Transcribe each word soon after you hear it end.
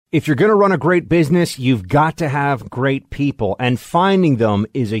If you're going to run a great business, you've got to have great people, and finding them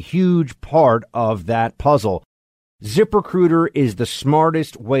is a huge part of that puzzle. ZipRecruiter is the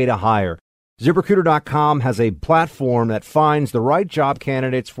smartest way to hire. ZipRecruiter.com has a platform that finds the right job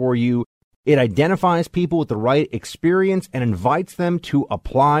candidates for you. It identifies people with the right experience and invites them to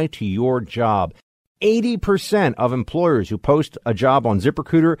apply to your job. 80% of employers who post a job on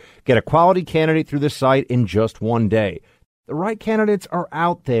ZipRecruiter get a quality candidate through the site in just one day. The right candidates are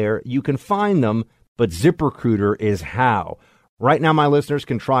out there. You can find them, but ZipRecruiter is how. Right now, my listeners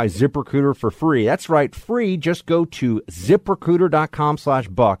can try ZipRecruiter for free. That's right, free. Just go to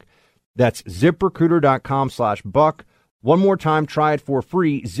ZipRecruiter.com/Buck. That's ZipRecruiter.com/Buck. One more time, try it for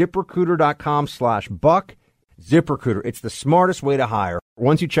free. ZipRecruiter.com/Buck. ZipRecruiter, it's the smartest way to hire.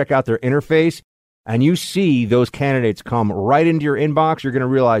 Once you check out their interface and you see those candidates come right into your inbox, you're going to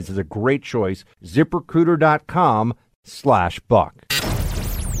realize it's a great choice. ZipRecruiter.com/Buck.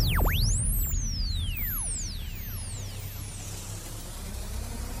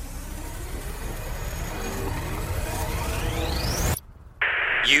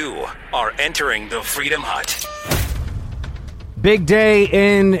 You are entering the Freedom Hut. Big day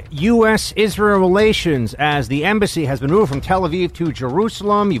in U.S.-Israel relations as the embassy has been moved from Tel Aviv to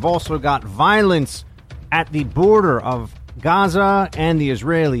Jerusalem. You've also got violence at the border of Gaza and the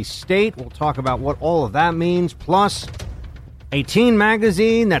Israeli state. We'll talk about what all of that means. Plus, a teen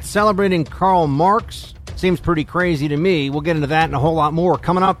magazine that's celebrating Karl Marx. Seems pretty crazy to me. We'll get into that and a whole lot more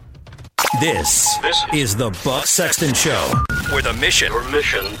coming up. This is the Buck Sexton Show, where the mission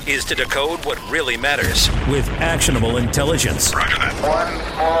is to decode what really matters with actionable intelligence. One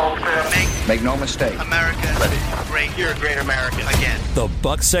small step. Make no mistake. America great. You're a great American again. The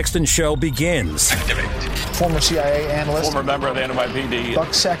Buck Sexton Show begins. Activate. Former CIA analyst. Former member of the NYPD.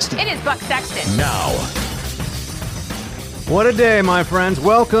 Buck Sexton. It is Buck Sexton. Now. What a day, my friends.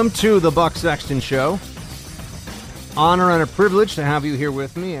 Welcome to the Buck Sexton Show. Honor and a privilege to have you here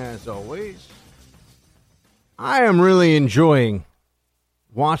with me, as always. I am really enjoying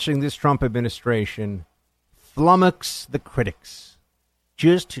watching this Trump administration flummox the critics,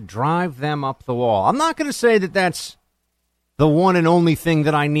 just to drive them up the wall. I'm not going to say that that's the one and only thing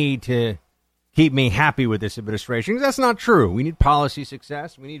that I need to keep me happy with this administration, because that's not true. We need policy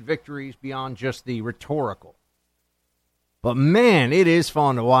success. We need victories beyond just the rhetorical. But, man, it is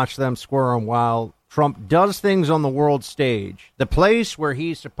fun to watch them squirm while Trump does things on the world stage, the place where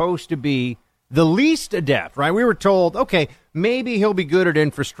he's supposed to be the least adept, right? We were told, okay, maybe he'll be good at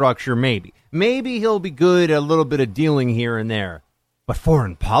infrastructure, maybe. Maybe he'll be good at a little bit of dealing here and there. But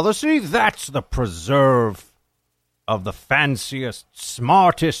foreign policy, that's the preserve of the fanciest,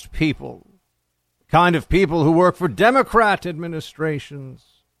 smartest people. Kind of people who work for Democrat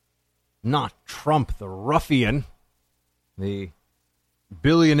administrations. Not Trump the ruffian, the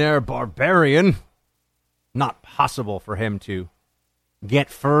billionaire barbarian. Not possible for him to get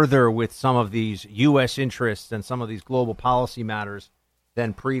further with some of these U.S. interests and some of these global policy matters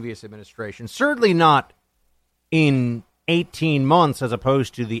than previous administrations. Certainly not in 18 months as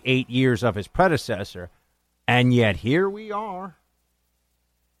opposed to the 8 years of his predecessor. And yet here we are.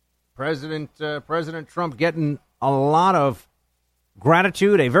 President Trump getting a lot of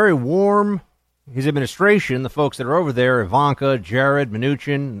gratitude, a very warm, his administration, the folks that are over there, Ivanka, Jared,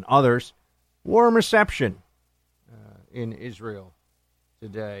 Mnuchin, and others, warm reception in Israel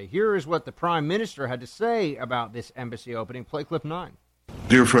today. Here is what the Prime Minister had to say about this embassy opening. Play clip 9.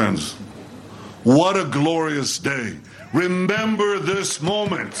 Dear friends, what a glorious day. Remember this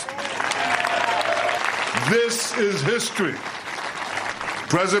moment. This is history.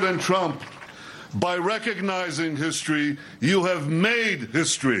 President Trump, by recognizing history, you have made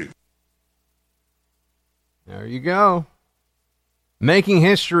history. There you go. Making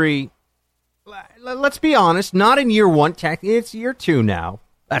history. Let's be honest, not in year one, it's year 2 now.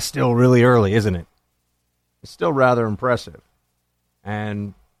 That's still really early, isn't it? It's still rather impressive.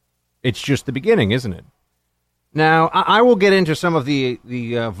 And it's just the beginning, isn't it? Now, I will get into some of the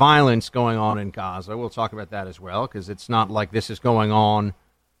violence going on in Gaza. We'll talk about that as well, because it's not like this is going on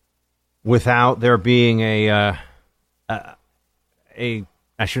without there being I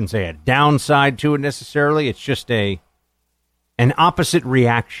shouldn't say a downside to it necessarily. It's just an opposite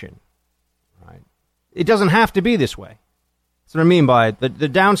reaction. It doesn't have to be this way. That's what I mean by it. The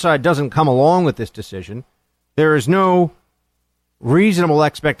downside doesn't come along with this decision. There is no reasonable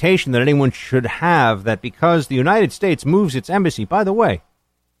expectation that anyone should have that because the United States moves its embassy. By the way,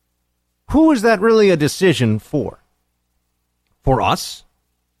 who is that really a decision for? For us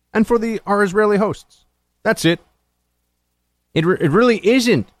and for our Israeli hosts. That's it. It really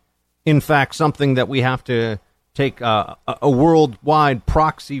isn't, in fact, something that we have to take a worldwide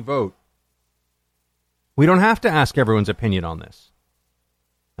proxy vote. We don't have to ask everyone's opinion on this.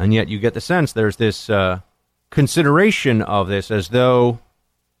 And yet you get the sense there's this consideration of this as though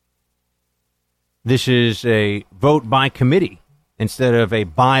this is a vote by committee instead of a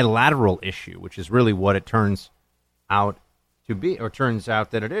bilateral issue, which is really what it turns out to be, or turns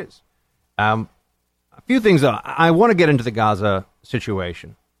out that it is. A few things, though. I want to get into the Gaza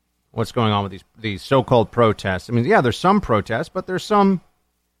situation, what's going on with these so-called protests. I mean, yeah, there's some protests, but there's some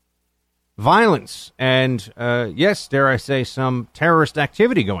violence and, yes, dare I say, some terrorist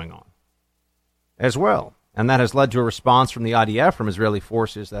activity going on as well. And that has led to a response from the IDF, from Israeli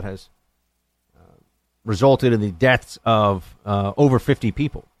forces, that has resulted in the deaths of over 50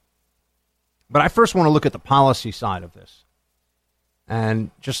 people. But I first want to look at the policy side of this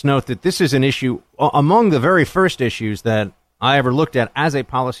and just note that this is an issue among the very first issues that I ever looked at as a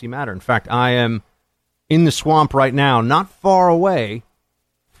policy matter. In fact, I am in the swamp right now, not far away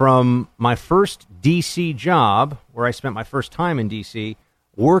from my first D.C. job, where I spent my first time in D.C.,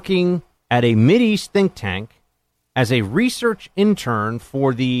 working at a Mideast think tank as a research intern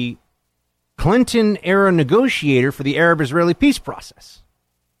for the Clinton-era negotiator for the Arab-Israeli peace process.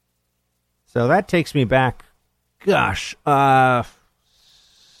 So that takes me back,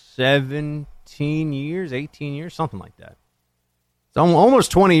 17 years, 18 years, something like that. It's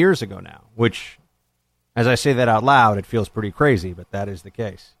almost 20 years ago now, which, as I say that out loud, it feels pretty crazy, but that is the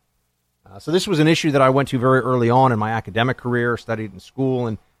case. So this was an issue that I went to very early on in my academic career, studied in school,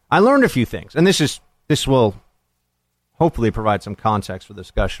 and I learned a few things. And this will hopefully provide some context for the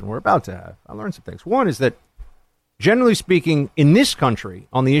discussion we're about to have. I learned some things. One is that, generally speaking, in this country,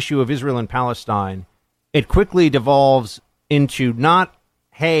 on the issue of Israel and Palestine, it quickly devolves into not,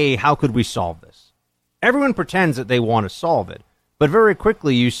 hey, how could we solve this? Everyone pretends that they want to solve it, but very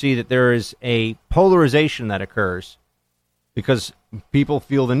quickly you see that there is a polarization that occurs because people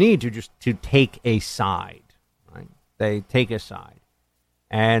feel the need to take a side. Right? They take a side.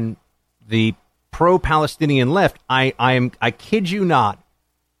 And the pro-Palestinian left, I kid you not,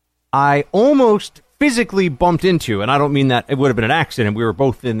 I almost physically bumped into, and I don't mean that it would have been an accident. We were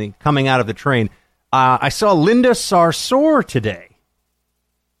both coming out of the train. I saw Linda Sarsour today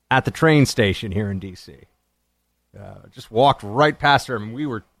at the train station here in D.C. Just walked right past her, and we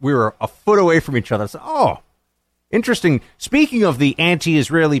were a foot away from each other. I said, oh, interesting. Speaking of the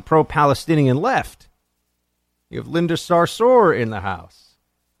anti-Israeli pro-Palestinian left, you have Linda Sarsour in the house.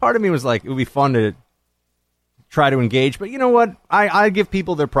 Part of me was like, it would be fun to try to engage, but you know what? I give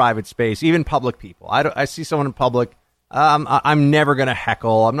people their private space, even public people. I see someone in public, I'm never going to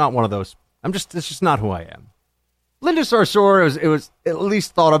heckle. I'm not one of those. It's just not who I am. Linda Sarsour, it was at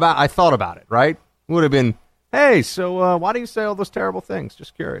least I thought about it, right? It would have been, hey, so why do you say all those terrible things?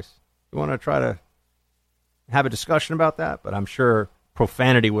 Just curious. You want to try to have a discussion about that? But I'm sure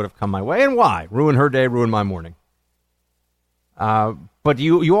profanity would have come my way. And why? Ruin her day, ruin my morning. But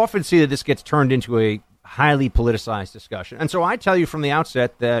you often see that this gets turned into a highly politicized discussion. And so I tell you from the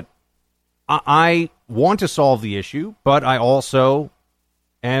outset that I want to solve the issue, but I also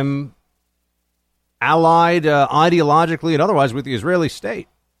am allied ideologically and otherwise with the Israeli state.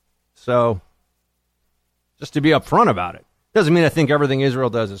 So just to be upfront about it. Doesn't mean I think everything Israel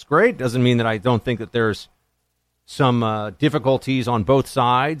does is great. Doesn't mean that I don't think that there's some difficulties on both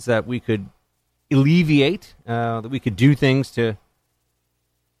sides that we could alleviate, that we could do things to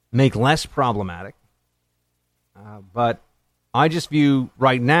make less problematic. But I just view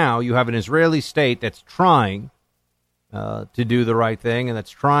right now you have an Israeli state that's trying to do the right thing and that's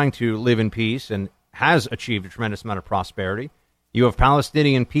trying to live in peace and has achieved a tremendous amount of prosperity. You have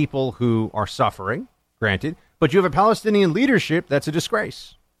Palestinian people who are suffering, granted, but you have a Palestinian leadership that's a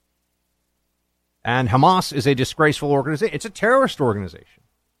disgrace. And Hamas is a disgraceful organization. It's a terrorist organization.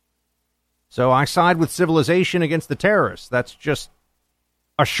 So I side with civilization against the terrorists. That's just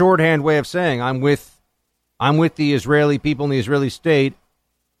a shorthand way of saying I'm with the Israeli people and the Israeli state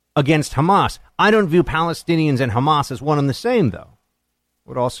against Hamas. I don't view Palestinians and Hamas as one and the same, though.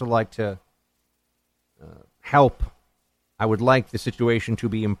 Would also like to help. I would like the situation to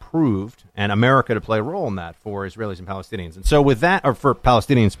be improved and America to play a role in that for Israelis and Palestinians. And so with that, or for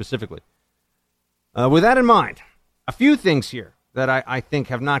Palestinians specifically, with that in mind, a few things here that I think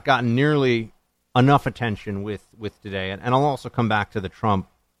have not gotten nearly enough attention with today. And I'll also come back to the Trump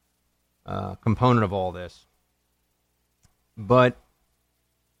component of all this. But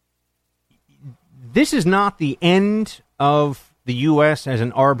this is not the end of the U.S. as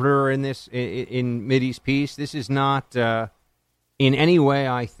an arbiter in this in Mideast peace. This is not in any way,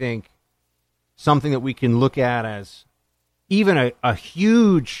 I think, something that we can look at as even a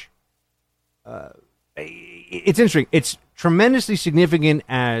huge it's interesting. It's tremendously significant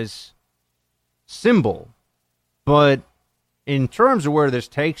as symbol, but in terms of where this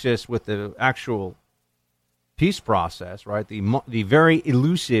takes us with the actual peace process, right? The very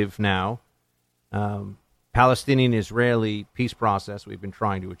elusive now Palestinian-Israeli peace process we've been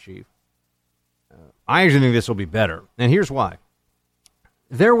trying to achieve. I actually think this will be better, and here's why.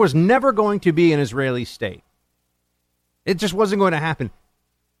 There was never going to be an Israeli state. It just wasn't going to happen.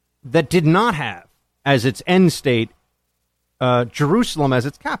 That did not have as its end state Jerusalem as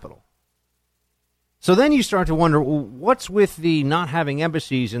its capital. So then you start to wonder, well, what's with the not having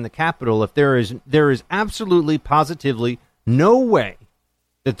embassies in the capital if there is absolutely, positively no way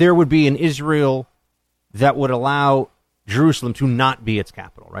that there would be an Israel that would allow Jerusalem to not be its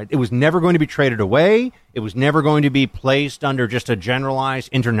capital, right? It was never going to be traded away. It was never going to be placed under just a generalized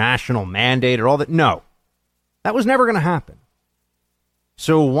international mandate or all that. No, that was never going to happen.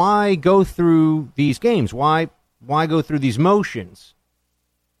 So why go through these games? Why go through these motions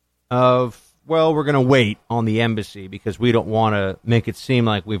of, well, we're going to wait on the embassy because we don't want to make it seem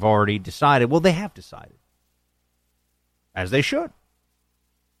like we've already decided. Well, they have decided, as they should.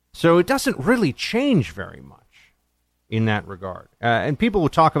 So it doesn't really change very much in that regard. And people will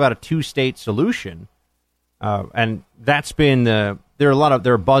talk about a two-state solution, and that's been there are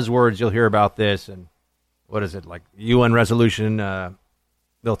buzzwords you'll hear about this, and what is it, like UN resolution?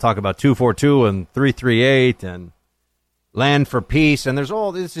 They'll talk about 242 and 338 and land for peace, and there's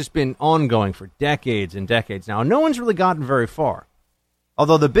all this has been ongoing for decades and decades now. No one's really gotten very far.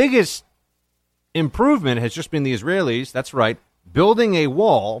 Although the biggest improvement has just been the Israelis, that's right, building a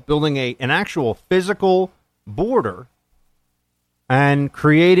wall, building an actual physical border, and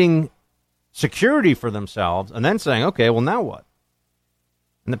creating security for themselves, and then saying, okay, well, now what?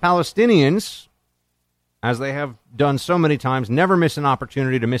 And the Palestinians, as they have done so many times, never miss an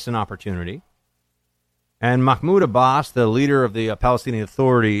opportunity to miss an opportunity. And Mahmoud Abbas, the leader of the Palestinian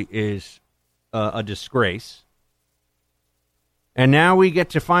Authority, is a disgrace. And now we get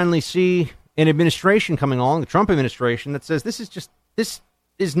to finally see an administration coming along, the Trump administration, that says this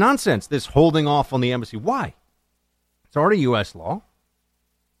is nonsense, this holding off on the embassy. Why? It's already U.S. law.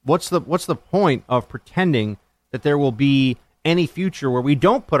 What's the point of pretending that there will be any future where we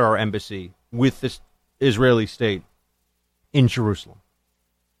don't put our embassy with this Israeli state in Jerusalem?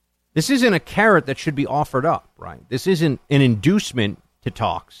 This isn't a carrot that should be offered up, right? This isn't an inducement to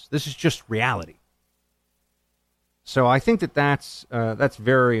talks. This is just reality. So I think that's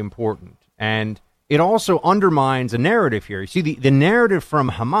very important. And it also undermines a narrative here. You see, the narrative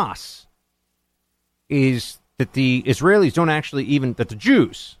from Hamas is that the Israelis don't actually that the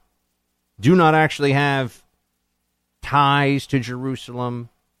Jews do not actually have ties to Jerusalem.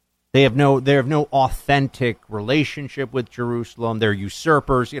 They have no authentic relationship with Jerusalem. They're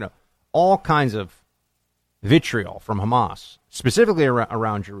usurpers, all kinds of vitriol from Hamas, specifically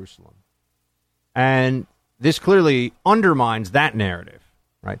around Jerusalem. And this clearly undermines that narrative,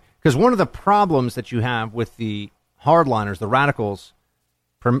 right? Because one of the problems that you have with the hardliners, the radicals,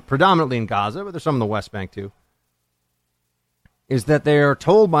 predominantly in Gaza, but there's some in the West Bank too, is that they are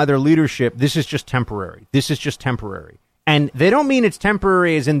told by their leadership, this is just temporary. This is just temporary. And they don't mean it's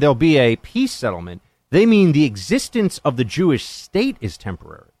temporary as in there'll be a peace settlement. They mean the existence of the Jewish state is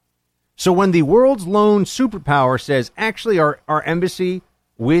temporary. So when the world's lone superpower says, actually, our embassy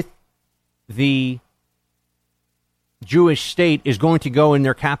with the Jewish state is going to go in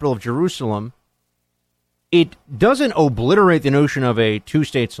their capital of Jerusalem, it doesn't obliterate the notion of a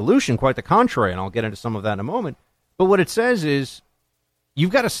two-state solution. Quite the contrary, and I'll get into some of that in a moment. But what it says is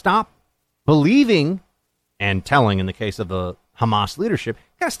you've got to stop believing and telling, in the case of the Hamas leadership,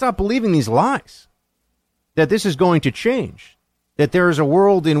 you've got to stop believing these lies, that this is going to change, that there is a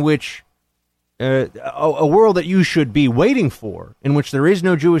world in which, a world that you should be waiting for, in which there is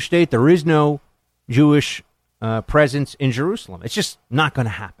no Jewish state, there is no Jewish presence in Jerusalem. It's just not going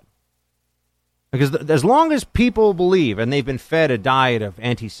to happen. Because as long as people believe, and they've been fed a diet of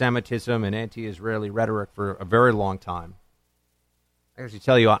anti-Semitism and anti-Israeli rhetoric for a very long time, I actually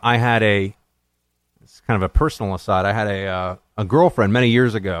tell you, I had it's kind of a personal aside, I had a girlfriend many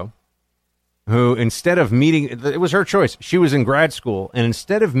years ago who, instead of meeting, it was her choice, she was in grad school, and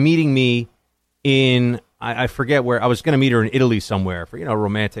instead of meeting me in, I forget where, I was going to meet her in Italy somewhere for, a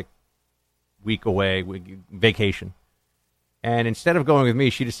romantic week away, vacation. And instead of going with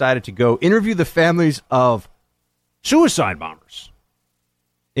me, she decided to go interview the families of suicide bombers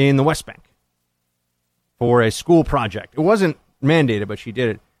in the West Bank for a school project. It wasn't mandated, but she did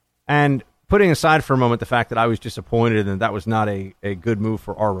it. And putting aside for a moment the fact that I was disappointed and that was not a good move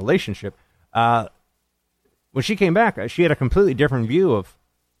for our relationship, when she came back, she had a completely different view of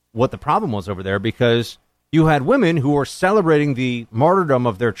what the problem was over there, because You had women who were celebrating the martyrdom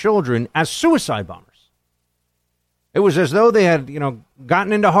of their children as suicide bombers. It was as though they had,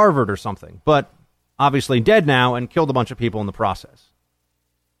 gotten into Harvard or something, but obviously dead now and killed a bunch of people in the process.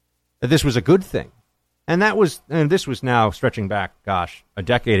 That this was a good thing. And this was now stretching back, a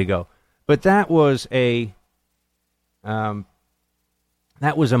decade ago. But that was a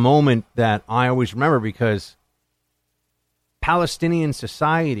moment that I always remember because Palestinian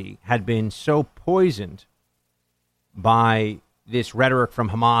society had been so poisoned by this rhetoric from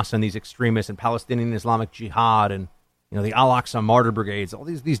Hamas and these extremists and Palestinian Islamic Jihad and the Al-Aqsa Martyr Brigades, all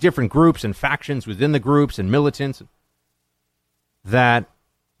these different groups and factions within the groups and militants, that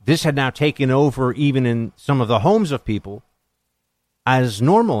this had now taken over even in some of the homes of people as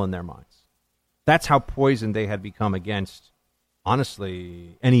normal in their minds. That's how poisoned they had become against,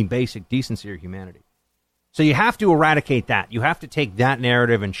 honestly, any basic decency or humanity. So you have to eradicate that. You have to take that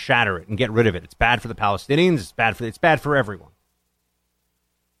narrative and shatter it and get rid of it. It's bad for the Palestinians. It's bad for everyone.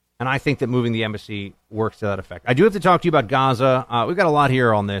 And I think that moving the embassy works to that effect. I do have to talk to you about Gaza. We've got a lot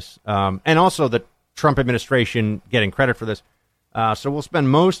here on this. And also the Trump administration getting credit for this. So we'll spend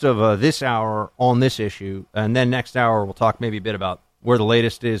most of this hour on this issue. And then next hour, we'll talk maybe a bit about where the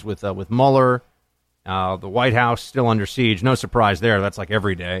latest is with Mueller. The White House still under siege. No surprise there. That's like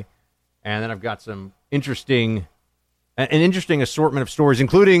every day. And then I've got some interesting assortment of stories,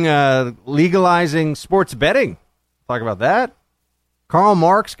 including legalizing sports betting. Talk about that. Karl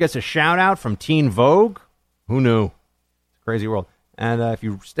Marx gets a shout-out from Teen Vogue. Who knew? It's a crazy world. And if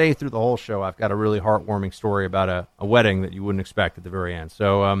you stay through the whole show, I've got a really heartwarming story about a wedding that you wouldn't expect at the very end.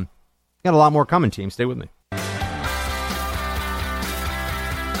 So got a lot more coming, team. Stay with me.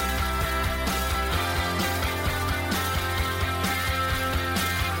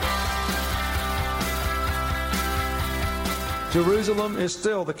 Jerusalem is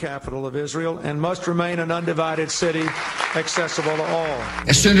still the capital of Israel and must remain an undivided city accessible to all.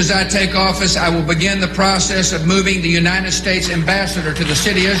 As soon as I take office, I will begin the process of moving the United States ambassador to the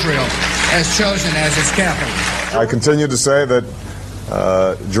city of Israel as chosen as its capital. I continue to say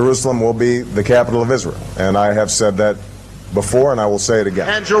that Jerusalem will be the capital of Israel, and I have said that before, and I will say it again.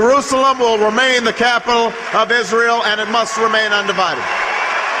 And Jerusalem will remain the capital of Israel, and it must remain undivided.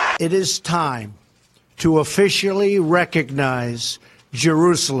 It is time to officially recognize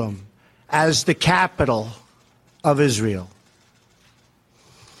Jerusalem as the capital of Israel.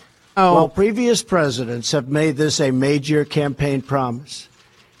 While previous presidents have made this a major campaign promise,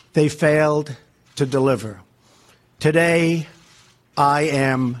 they failed to deliver. Today, I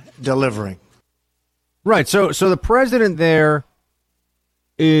am delivering. Right, so the president there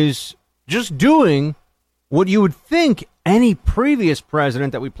is just doing what you would think any previous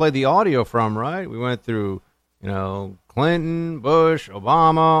president that we played the audio from, right? We went through, Clinton, Bush,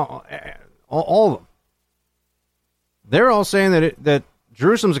 Obama, all of them. They're all saying that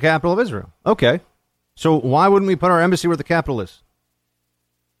Jerusalem's the capital of Israel. Okay, so why wouldn't we put our embassy where the capital is?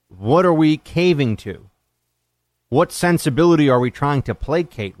 What are we caving to? What sensibility are we trying to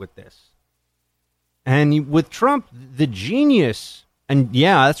placate with this? And with Trump, the genius, and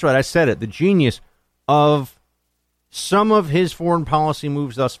yeah, that's right, I said it, the genius of some of his foreign policy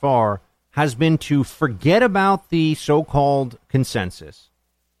moves thus far has been to forget about the so-called consensus,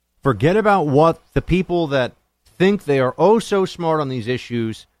 forget about what the people that think they are oh so smart on these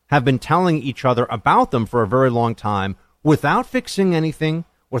issues have been telling each other about them for a very long time without fixing anything,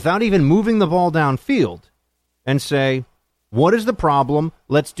 without even moving the ball downfield, and say, what is the problem?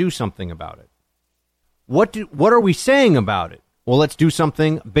 Let's do something about it. What are we saying about it? Well, let's do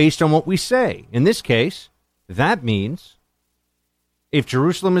something based on what we say. In this case, that means if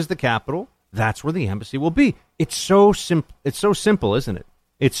Jerusalem is the capital, that's where the embassy will be. It's so simple, isn't it?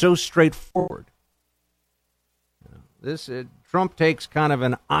 It's so straightforward. Trump takes kind of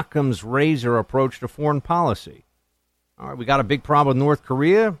an Occam's razor approach to foreign policy. All right, we got a big problem with North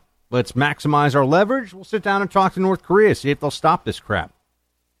Korea. Let's maximize our leverage. We'll sit down and talk to North Korea, see if they'll stop this crap.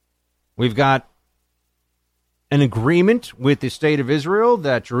 We've got an agreement with the state of Israel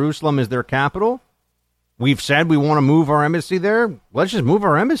that Jerusalem is their capital. We've said we want to move our embassy there. Let's just move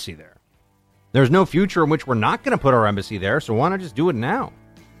our embassy there. There's no future in which we're not going to put our embassy there, so why not just do it now?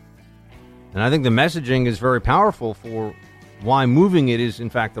 And I think the messaging is very powerful for why moving it is, in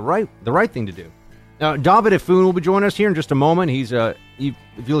fact, the right thing to do. Now, David Efun will be joining us here in just a moment. He's if you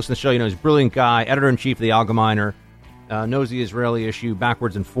listen to the show, he's a brilliant guy, editor-in-chief of the Allgemeiner, knows the Israeli issue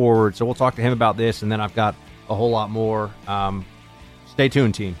backwards and forwards. So we'll talk to him about this, and then I've got a whole lot more. Stay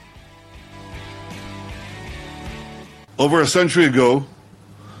tuned, team. Over a century ago,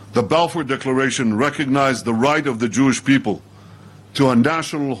 the Balfour Declaration recognized the right of the Jewish people to a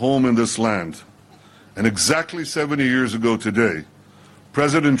national home in this land And exactly 70 years ago today,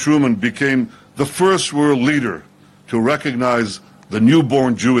 President Truman became the first world leader to recognize the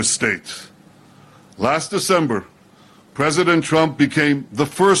newborn Jewish state. Last December, President Trump became the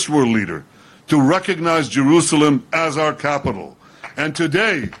first world leader to recognize Jerusalem as our capital. And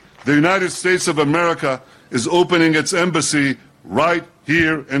today, the United States of America is opening its embassy right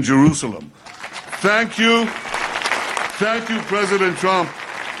here in Jerusalem. Thank you, President Trump,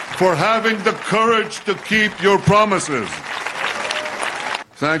 for having the courage to keep your promises.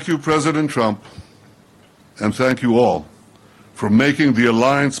 Thank you, President Trump, and thank you all for making the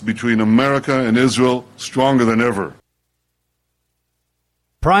alliance between America and Israel stronger than ever.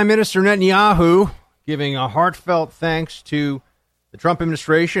 Prime Minister Netanyahu giving a heartfelt thanks to the Trump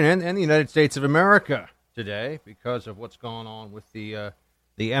administration and the United States of America today because of what's going on with the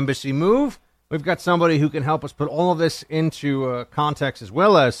embassy move. We've got somebody who can help us put all of this into context, as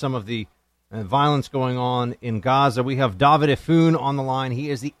well as some of the violence going on in Gaza. We have David Efun on the line. He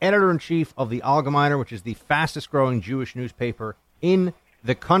is the editor-in-chief of the Allgemeiner, which is the fastest-growing Jewish newspaper in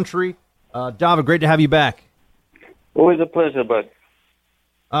the country. David, great to have you back. Always a pleasure, bud.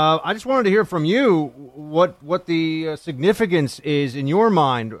 I just wanted to hear from you what the significance is in your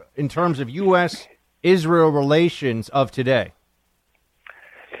mind in terms of U.S.-Israel relations of today.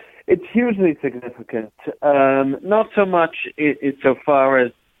 It's hugely significant. Not so much so far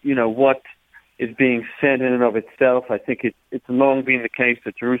as, what is being said in and of itself. I think it's long been the case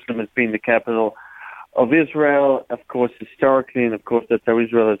that Jerusalem has been the capital of Israel, of course, historically, and of course that's how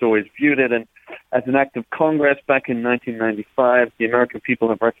Israel has always viewed it. And as an act of Congress back in 1995, the American people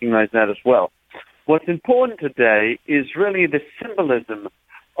have recognized that as well. What's important today is really the symbolism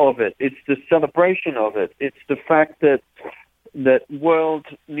of it. It's the celebration of it. It's the fact that world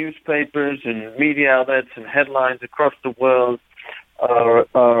newspapers and media outlets and headlines across the world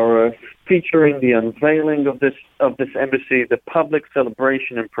are featuring the unveiling of this embassy, the public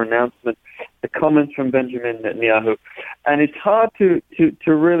celebration and pronouncement, the comments from Benjamin Netanyahu, and it's hard to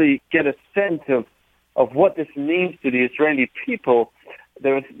really get a sense of what this means to the Israeli people.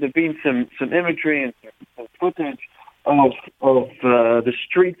 There've been some imagery and some footage of the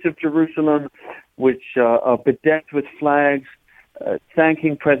streets of Jerusalem, which are bedecked with flags,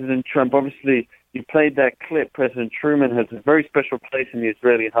 thanking President Trump. Obviously, you played that clip. President Truman has a very special place in the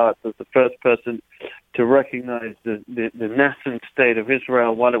Israeli heart as the first person to recognize the nascent state of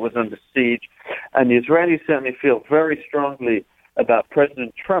Israel while it was under siege. And the Israelis certainly feel very strongly about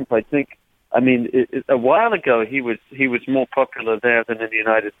President Trump. A while ago he was more popular there than in the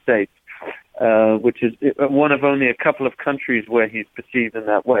United States, which is one of only a couple of countries where he's perceived in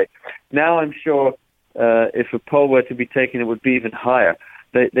that way. Now I'm sure if a poll were to be taken, it would be even higher.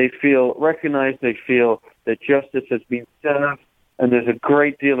 They feel recognized, they feel that justice has been served, and there's a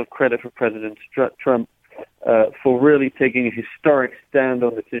great deal of credit for President Trump for really taking a historic stand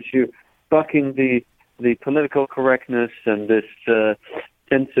on this issue, bucking the political correctness and this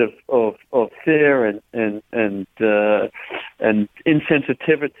sense of fear and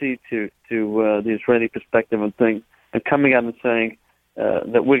insensitivity to the Israeli perspective on things, and coming out and saying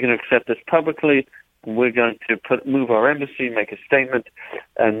that we're going to accept this publicly. We're going to move our embassy, make a statement,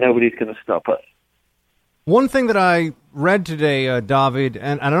 and nobody's going to stop us. One thing that I read today, David,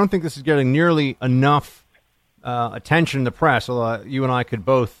 and I don't think this is getting nearly enough attention in the press, although you and I could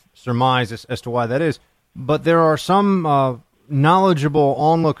both surmise as to why that is, but there are some knowledgeable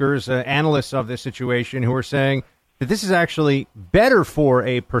onlookers, analysts of this situation, who are saying that this is actually better for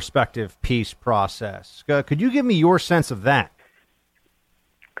a prospective peace process. Could you give me your sense of that?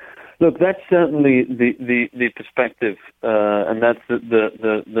 Look, that's certainly the perspective, and that's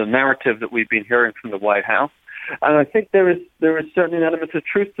the narrative that we've been hearing from the White House. And I think there is certainly an element of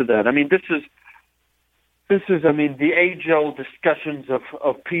truth to that. I mean, this is the age-old discussions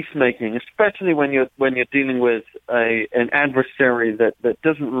of peacemaking, especially when you're dealing with an adversary that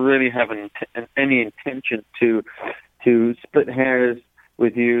doesn't really have any intention to split hairs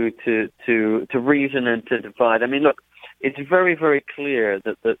with you, to reason and to divide. I mean, look. It's very, very clear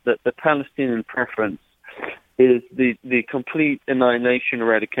that the Palestinian preference is the complete annihilation,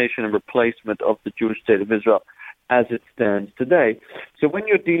 eradication, and replacement of the Jewish state of Israel as it stands today. So when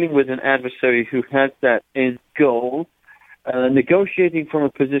you're dealing with an adversary who has that end goal, negotiating from a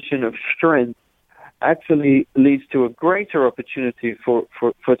position of strength actually leads to a greater opportunity for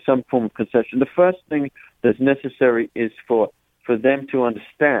some form of concession. The first thing that's necessary is for them to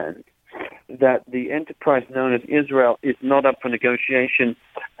understand that the enterprise known as Israel is not up for negotiation,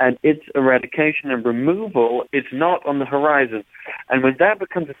 and its eradication and removal is not on the horizon. And when that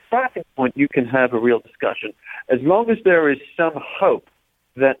becomes a starting point, you can have a real discussion. As long as there is some hope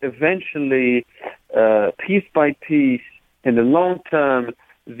that eventually, piece by piece, in the long term,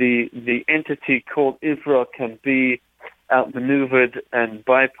 the entity called Israel can be outmaneuvered and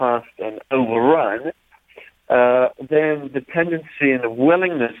bypassed and overrun, then the tendency and the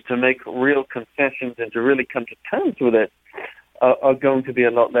willingness to make real concessions and to really come to terms with it are going to be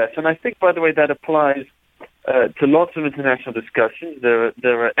a lot less. And I think, by the way, that applies to lots of international discussions.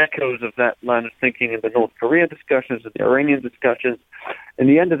 There are echoes of that line of thinking in the North Korea discussions, in the Iranian discussions. In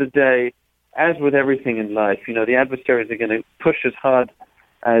the end of the day, as with everything in life, the adversaries are going to push as hard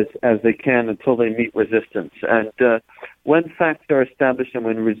as they can until they meet resistance. And when facts are established and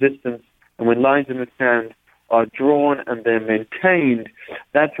when resistance and when lines in the sand are drawn and they're maintained,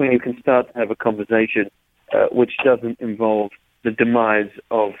 that's when you can start to have a conversation which doesn't involve the demise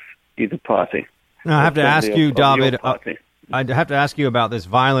of either party. Now, I have to ask you, David, I have to ask you about this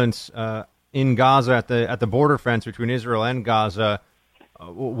violence in Gaza at the border fence between Israel and Gaza.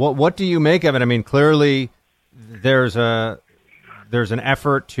 What do you make of it? I mean, clearly there's an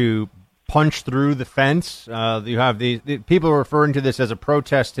effort to punch through the fence. You have the people are referring to this as a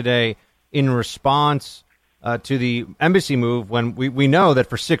protest today in response to the embassy move, when we know that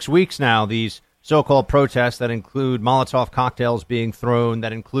for 6 weeks now, these so-called protests that include Molotov cocktails being thrown,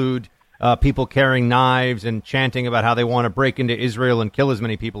 that include people carrying knives and chanting about how they want to break into Israel and kill as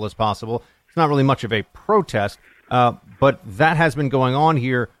many people as possible. It's not really much of a protest, but that has been going on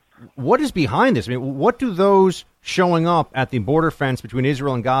here. What is behind this? I mean, what do those showing up at the border fence between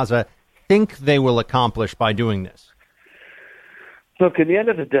Israel and Gaza think they will accomplish by doing this? Look, at the end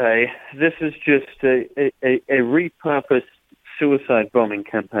of the day, this is just a repurposed suicide bombing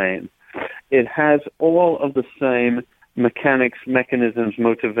campaign. It has all of the same mechanics, mechanisms,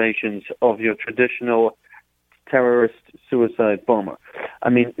 motivations of your traditional terrorist suicide bomber. I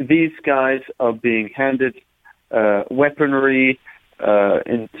mean, these guys are being handed weaponry,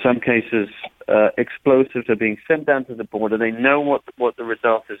 in some cases explosives are being sent down to the border. They know what the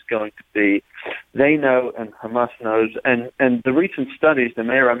result is going to be. They know, and Hamas knows, and the recent studies, the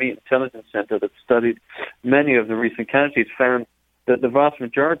Meir Amit Intelligence Center that studied many of the recent casualties, found that the vast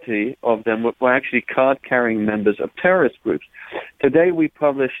majority of them were actually card-carrying members of terrorist groups. Today we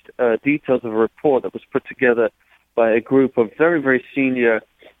published details of a report that was put together by a group of very, very senior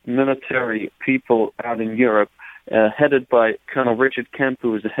military people out in Europe, headed by Colonel Richard Kemp,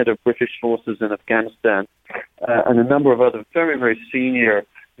 who was the head of British forces in Afghanistan, and a number of other very, very senior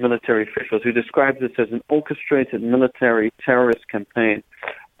military officials, who described this as an orchestrated military terrorist campaign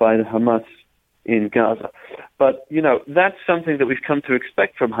by the Hamas in Gaza. But, that's something that we've come to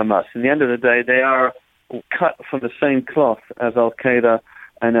expect from Hamas. In the end of the day, they are cut from the same cloth as Al-Qaeda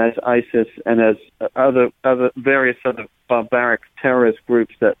and as ISIS and as various other barbaric terrorist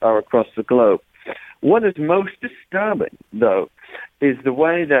groups that are across the globe. What is most disturbing, though, is the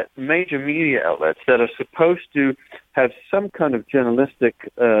way that major media outlets that are supposed to have some kind of journalistic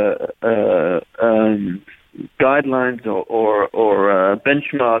guidelines or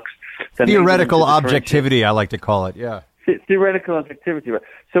benchmarks. Theoretical objectivity, I like to call it, yeah. Theoretical objectivity, right.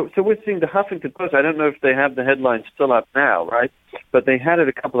 So we're seeing the Huffington Post. I don't know if they have the headline still up now, right? But they had it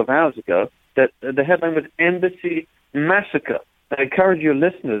a couple of hours ago. That the headline was Embassy Massacre. I encourage your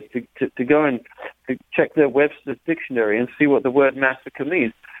listeners to go and to check their Webster's dictionary and see what the word massacre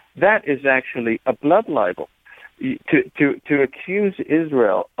means. That is actually a blood libel. To accuse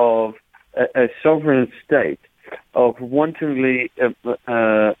Israel of a sovereign state of wantonly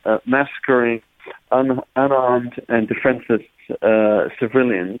massacring unarmed and defenseless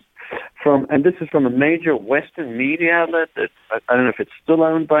civilians and this is from a major Western media outlet that I don't know if it's still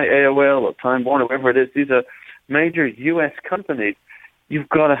owned by AOL or Time Warner, whoever it is. These are major U.S. companies. You've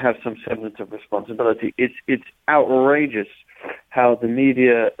got to have some semblance of responsibility. It's outrageous how the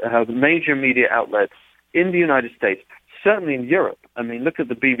major media outlets in the United States, certainly in Europe. I mean, look at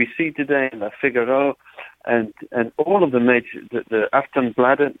the BBC today and the Figaro and all of the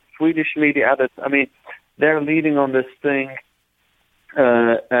Aftonbladet, Swedish media outlets. I mean, they're leading on this thing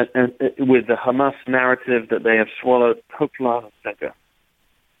and with the Hamas narrative that they have swallowed hook, line, and sinker.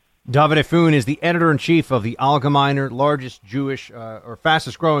 David Efun is the editor-in-chief of the Allgemeiner, largest Jewish or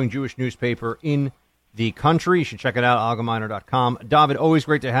fastest-growing Jewish newspaper in the country. You should check it out, allgemeiner.com. David, always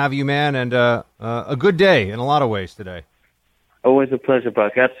great to have you, man, and a good day in a lot of ways today. Always a pleasure,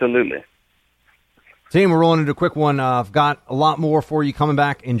 Buck. Absolutely. Team, we're rolling into a quick one. I've got a lot more for you coming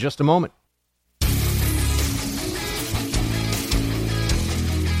back in just a moment.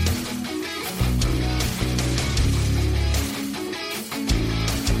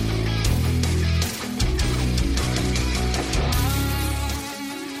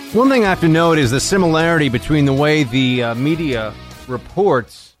 One thing I have to note is the similarity between the way the media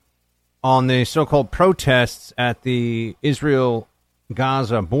reports on the so-called protests at the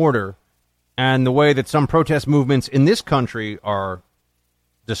Israel-Gaza border and the way that some protest movements in this country are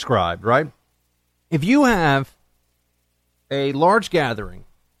described, right? If you have a large gathering,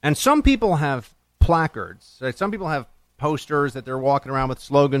 and some people have placards, like some people have posters that they're walking around with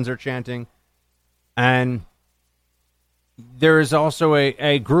slogans they're chanting, and there is also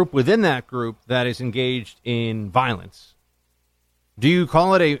a group within that group that is engaged in violence. Do you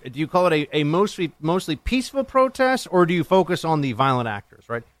call it a mostly peaceful protest, or do you focus on the violent actors,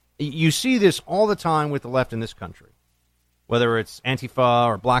 right? You see this all the time with the left in this country, whether it's Antifa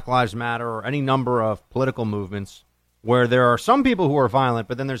or Black Lives Matter or any number of political movements where there are some people who are violent,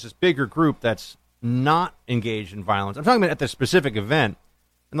 but then there's this bigger group that's not engaged in violence. I'm talking about at the specific event,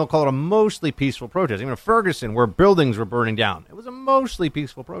 and they'll call it a mostly peaceful protest. Even in Ferguson, where buildings were burning down, it was a mostly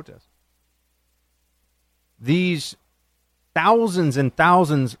peaceful protest. These thousands and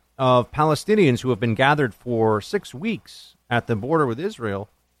thousands of Palestinians who have been gathered for 6 weeks at the border with Israel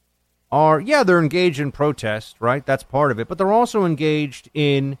are, they're engaged in protest, right? That's part of it. But they're also engaged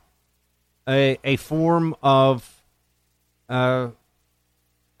in a form of,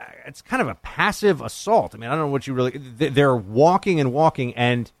 it's kind of a passive assault. I mean, I don't know what you really, they're walking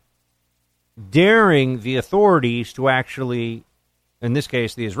and daring the authorities to actually, in this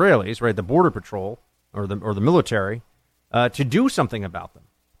case, the Israelis, right, the border patrol or the military, to do something about them.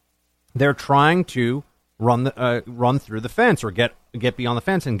 They're trying to run through the fence or get beyond the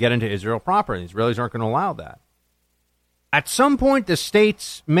fence and get into Israel proper. The Israelis aren't going to allow that. At some point, the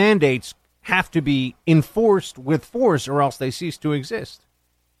state's mandates have to be enforced with force, or else they cease to exist.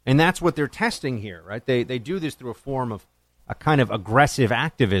 And that's what they're testing here, right? They do this through a form of a kind of aggressive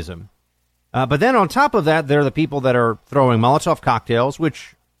activism. But then on top of that, they're the people that are throwing Molotov cocktails,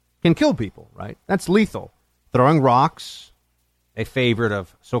 which can kill people, right? That's lethal. Throwing rocks, a favorite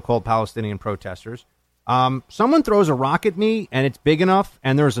of so-called Palestinian protesters. Someone throws a rock at me, and it's big enough,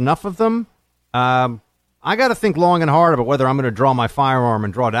 and there's enough of them. I got to think long and hard about whether I'm going to draw my firearm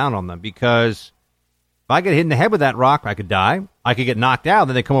and draw down on them, because if I get hit in the head with that rock, I could die. I could get knocked out,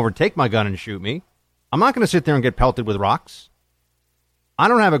 then they come over and take my gun and shoot me. I'm not going to sit there and get pelted with rocks. I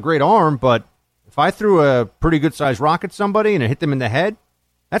don't have a great arm, but if I threw a pretty good-sized rock at somebody and it hit them in the head,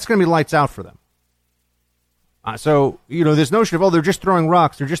 that's going to be lights out for them. So, this notion of, they're just throwing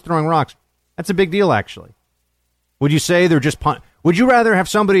rocks, that's a big deal, actually. Would you say they're just would you rather have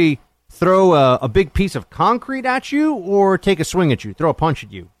somebody throw a big piece of concrete at you or take a swing at you, throw a punch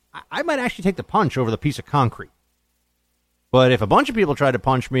at you? I might actually take the punch over the piece of concrete. But if a bunch of people tried to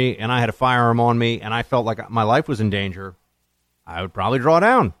punch me and I had a firearm on me and I felt like my life was in danger, I would probably draw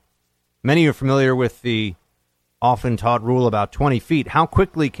down. Many are familiar with the often taught rule about 20 feet. How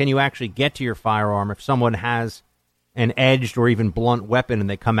quickly can you actually get to your firearm if someone has an edged or even blunt weapon and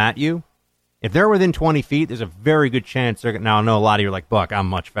they come at you? If they're within 20 feet, there's a very good chance they're going to... Now, I know a lot of you are like, Buck, I'm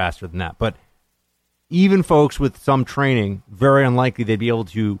much faster than that. But even folks with some training, very unlikely they'd be able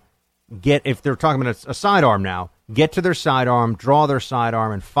to get, if they're talking about a sidearm now, get to their sidearm, draw their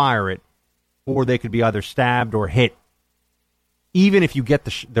sidearm, and fire it, or they could be either stabbed or hit. Even if you get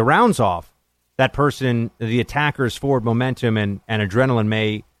the rounds off, that person, the attacker's forward momentum and adrenaline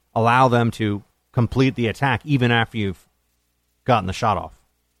may allow them to complete the attack even after you've gotten the shot off.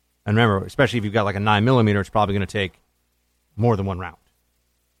 And remember, especially if you've got like a 9mm, it's probably going to take more than one round.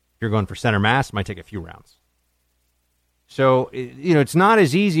 If you're going for center mass, it might take a few rounds. So, it's not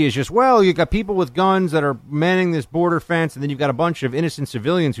as easy as just, you've got people with guns that are manning this border fence, and then you've got a bunch of innocent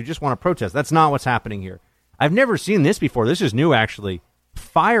civilians who just want to protest. That's not what's happening here. I've never seen this before. This is new, actually.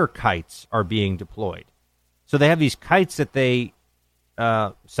 Fire kites are being deployed. So they have these kites that they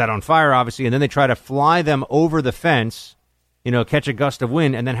set on fire, obviously, and then they try to fly them over the fence, catch a gust of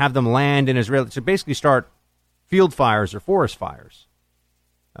wind, and then have them land in Israel. So basically start field fires or forest fires.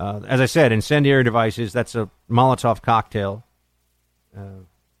 As I said, incendiary devices, that's a Molotov cocktail.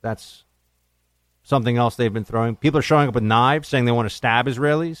 That's something else they've been throwing. People are showing up with knives, saying they want to stab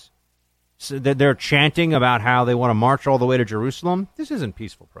Israelis. So they're chanting about how they want to march all the way to Jerusalem. This isn't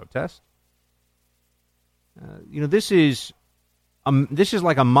peaceful protest. This is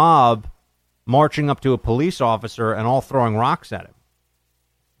like a mob marching up to a police officer and all throwing rocks at him.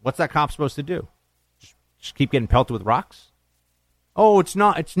 What's that cop supposed to do? Just keep getting pelted with rocks? Oh, it's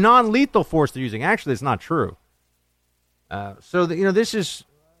non-lethal force they're using. Actually, it's not true. So this is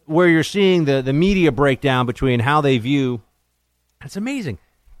where you're seeing the media breakdown between how they view. It's amazing.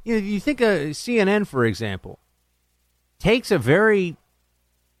 You think CNN, for example, takes a very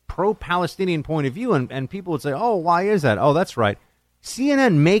pro-Palestinian point of view, and people would say, oh, why is that? Oh, that's right.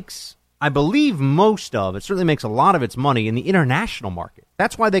 CNN makes I believe most of it certainly makes a lot of its money in the international market.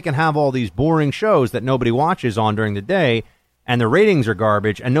 That's why they can have all these boring shows that nobody watches on during the day, and the ratings are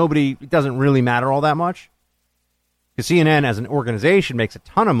garbage, and it doesn't really matter all that much. Because CNN as an organization makes a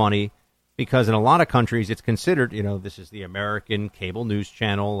ton of money because in a lot of countries it's considered, this is the American cable news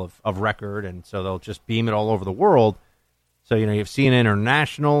channel of record, and so they'll just beam it all over the world. So, you have CNN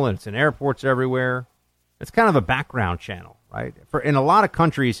International, and it's in airports everywhere. It's kind of a background channel, right? In a lot of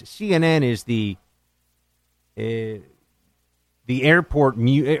countries, CNN is the airport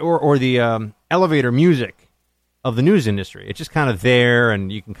or the elevator music of the news industry. It's just kind of there,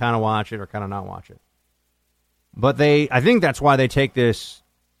 and you can kind of watch it or kind of not watch it. But I think that's why they take this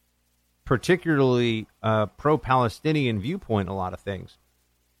particularly pro-Palestinian viewpoint in a lot of things.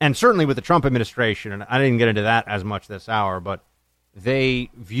 And certainly with the Trump administration, and I didn't get into that as much this hour, but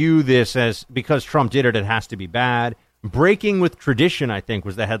they view this as, because Trump did it, it has to be bad. Breaking with tradition, I think,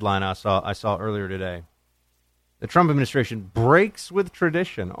 was the headline I saw earlier today. The Trump administration breaks with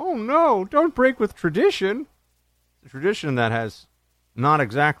tradition. Oh, no, don't break with tradition. The tradition that has not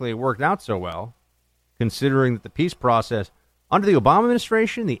exactly worked out so well, considering that the peace process under the Obama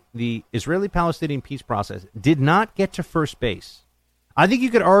administration, the Israeli-Palestinian peace process did not get to first base. I think you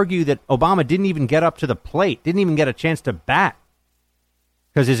could argue that Obama didn't even get up to the plate, didn't even get a chance to bat,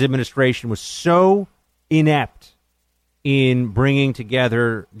 because his administration was so inept in bringing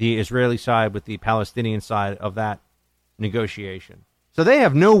together the Israeli side with the Palestinian side of that negotiation. So they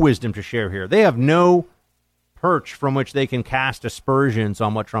have no wisdom to share here. They have no perch from which they can cast aspersions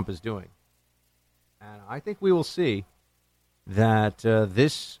on what Trump is doing. And I think we will see that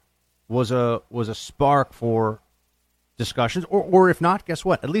this was a spark for discussions, or if not, guess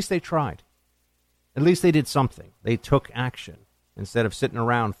what? At least they tried. At least they did something. They took action instead of sitting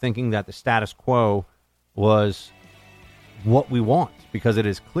around thinking that the status quo was what we want, because it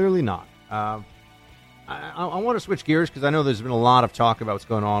is clearly not. I want to switch gears because I know there's been a lot of talk about what's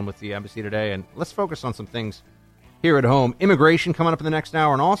going on with the embassy today, and let's focus on some things here at home. Immigration coming up in the next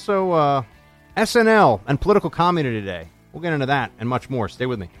hour, and also SNL and political comedy today. We'll get into that and much more. Stay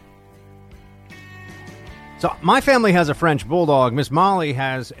with me. So my family has a French bulldog. Miss Molly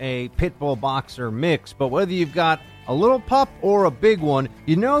has a pit bull boxer mix. But whether you've got a little pup or a big one,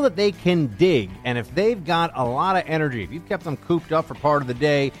 you know that they can dig. And if they've got a lot of energy, if you've kept them cooped up for part of the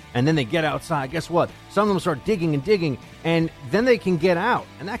day and then they get outside, guess what? Some of them start digging and digging, and then they can get out.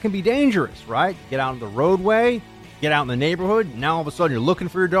 And that can be dangerous, right? Get out on the roadway, get out in the neighborhood. Now all of a sudden you're looking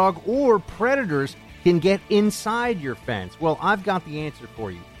for your dog, or predators can get inside your fence. Well, I've got the answer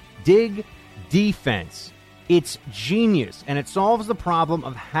for you. Dig Defense. It's genius, and it solves the problem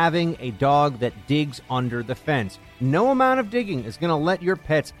of having a dog that digs under the fence. No amount of digging is going to let your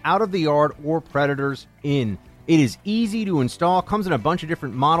pets out of the yard or predators in. It is easy to install, comes in a bunch of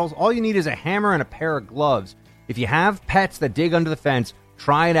different models. All you need is a hammer and a pair of gloves. If you have pets that dig under the fence,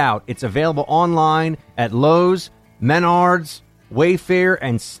 try it out. It's available online at Lowe's, Menards, Wayfair,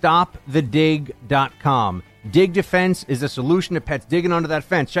 and StopTheDig.com. Dig Defense is a solution to pets digging under that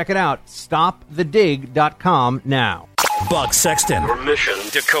fence. Check it out. StopTheDig.com now. Buck Sexton. Your mission.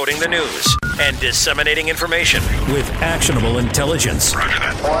 Decoding the news and disseminating information with actionable intelligence. One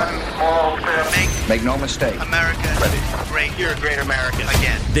small step. Make no mistake. America. Great. You're a great American.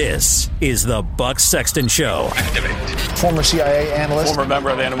 Again. This is the Buck Sexton Show. Activate. Former CIA analyst. Former member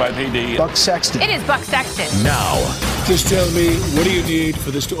of the NYPD. Buck Sexton. It is Buck Sexton. Now. Just tell me, what do you need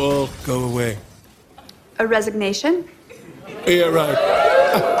for this to all go away? A resignation? Yeah, right.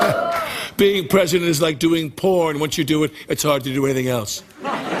 Being president is like doing porn. Once you do it, it's hard to do anything else.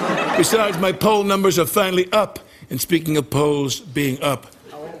 Besides, my poll numbers are finally up. And speaking of polls being up.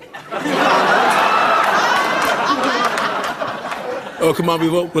 Oh, come on,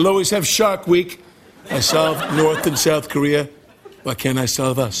 we'll always have Shark Week. I solved North and South Korea. Why can't I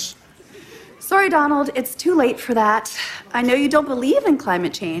solve us? Sorry, Donald, it's too late for that. I know you don't believe in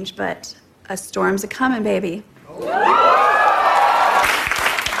climate change, but a storm's a-coming, baby.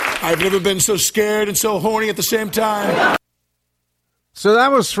 I've never been so scared and so horny at the same time. So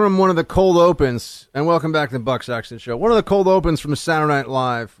that was from one of the cold opens, and welcome back to the Buck Sexton Show. One of the cold opens from Saturday Night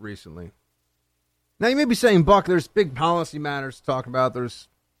Live recently. Now, you may be saying, Buck, there's big policy matters to talk about. There's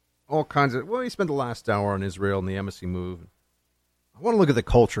all kinds of... Well, you spent the last hour on Israel and the embassy move. I want to look at the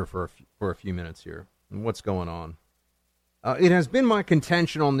culture for a few minutes here and what's going on. It has been my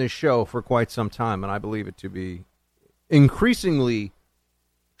contention on this show for quite some time, and I believe it to be increasingly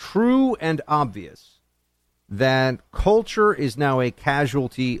true and obvious that culture is now a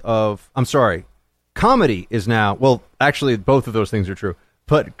casualty of... I'm sorry, comedy is now... Well, actually, both of those things are true,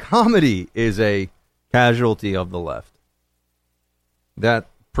 but comedy is a casualty of the left. That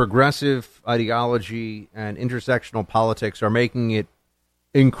progressive ideology and intersectional politics are making it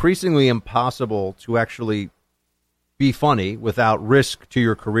increasingly impossible to actually be funny without risk to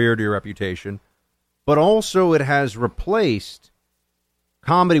your career, to your reputation. But also it has replaced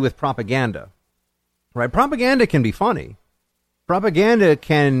comedy with propaganda, right? Propaganda can be funny. Propaganda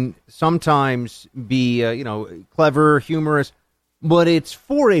can sometimes be, clever, humorous, but it's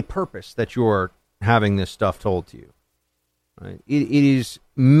for a purpose that you're having this stuff told to you. Right? It is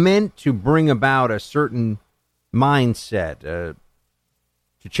meant to bring about a certain mindset, to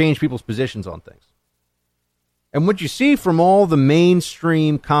change people's positions on things. And what you see from all the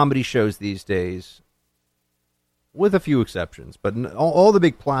mainstream comedy shows these days, with a few exceptions, but all the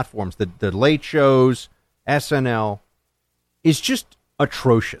big platforms, the late shows, SNL, is just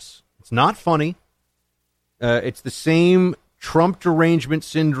atrocious. It's not funny. It's the same Trump derangement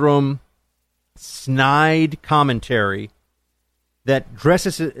syndrome, snide commentary that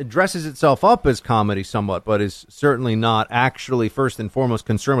dresses itself up as comedy somewhat, but is certainly not actually first and foremost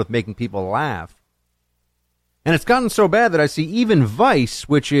concerned with making people laugh. And it's gotten so bad that I see even Vice,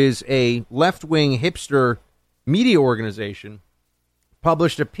 which is a left-wing hipster media organization,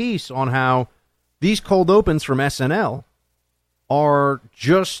 published a piece on how these cold opens from SNL are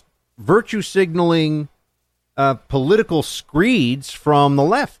just virtue signaling political screeds from the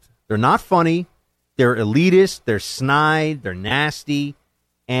left. They're not funny. They're elitist. They're snide. They're nasty.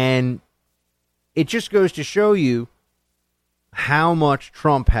 And it just goes to show you how much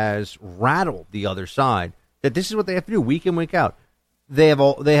Trump has rattled the other side, that this is what they have to do week in, week out. They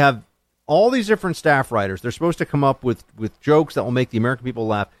have all these different staff writers. They're supposed to come up with jokes that will make the American people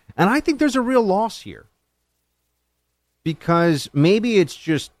laugh. And I think there's a real loss here, because maybe it's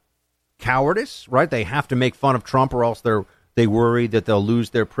just cowardice, right? They have to make fun of Trump or else they worry that they'll lose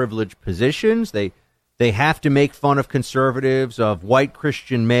their privileged positions. They have to make fun of conservatives, of white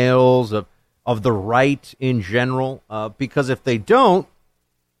Christian males, of the right in general, because if they don't,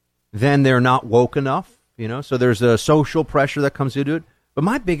 then they're not woke enough, so there's a social pressure that comes into it. But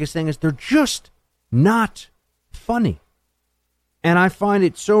my biggest thing is they're just not funny. And I find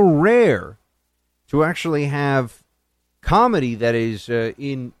it so rare to actually have comedy that is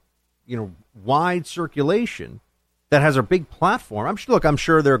in wide circulation, that has a big platform. I'm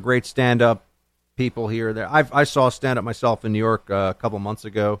sure there are great stand-up people here. There, I saw stand-up myself in New York a couple months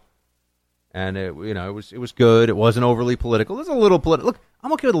ago, and it was good. It wasn't overly political. There's a little political. Look,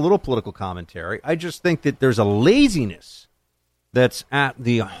 I'm okay with a little political commentary. I just think that there's a laziness that's at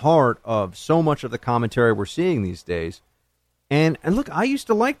the heart of so much of the commentary we're seeing these days. And look, I used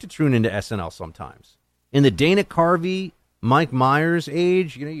to like to tune into SNL sometimes. In the Dana Carvey, Mike Myers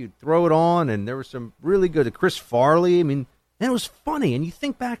age, you'd throw it on, and there was some really good, Chris Farley. And it was funny. And you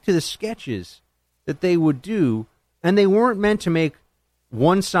think back to the sketches that they would do, and they weren't meant to make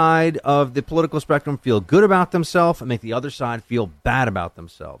one side of the political spectrum feel good about themselves and make the other side feel bad about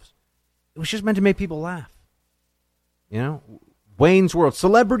themselves. It was just meant to make people laugh. Wayne's World,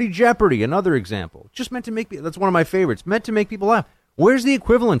 Celebrity Jeopardy, another example. Just meant to make that's one of my favorites. Meant to make people laugh. Where's the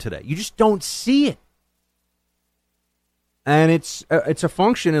equivalent today? You just don't see it. And it's a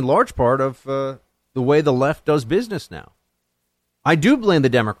function in large part of the way the left does business now. I do blame the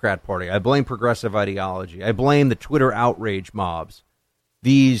Democrat Party. I blame progressive ideology. I blame the Twitter outrage mobs.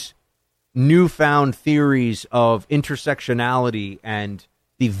 These newfound theories of intersectionality and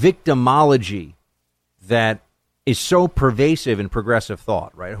the victimology that is so pervasive in progressive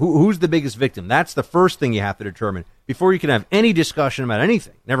thought, right? Who's the biggest victim? That's the first thing you have to determine before you can have any discussion about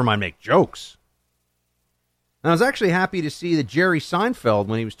anything. Never mind make jokes. And I was actually happy to see that Jerry Seinfeld,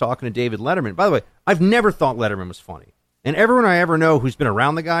 when he was talking to David Letterman, by the way, I've never thought Letterman was funny. And everyone I ever know who's been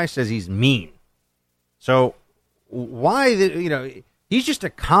around the guy says he's mean. So why, he's just a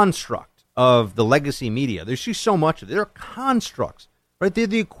construct of the legacy media. There's just so much of it. They're constructs, right? They're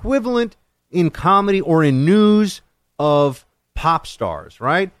the equivalent in comedy or in news of pop stars,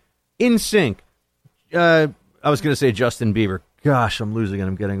 right? In Sync. I was going to say Justin Bieber. Gosh, I'm losing it.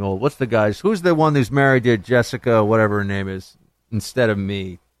 I'm getting old. What's the guy's? Who's the one who's married to Jessica, whatever her name is, instead of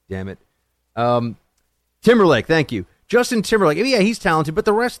me? Damn it. Timberlake, thank you. Justin Timberlake. Yeah, he's talented, but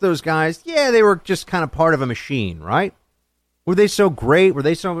the rest of those guys, they were just kind of part of a machine, right? Were they so great? Were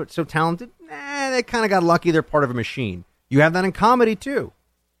they so talented? They kind of got lucky. They're part of a machine. You have that in comedy, too.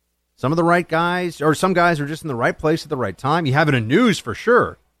 Some of the right guys, or some guys are just in the right place at the right time. You have it in news for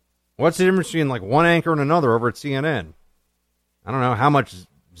sure. What's the difference between like one anchor and another over at CNN? I don't know how much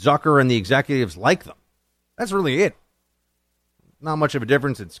Zucker and the executives like them. That's really it. Not much of a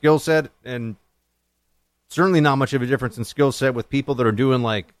difference in skill set, and certainly not much of a difference in skill set with people that are doing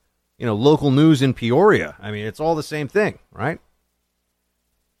local news in Peoria. I mean, it's all the same thing, right?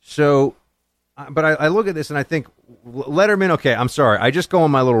 So, but I look at this and I think Letterman. Okay, I'm sorry. I just go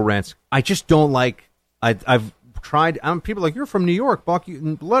on my little rants. I just don't like. I've tried. People are like, you're from New York, Buck.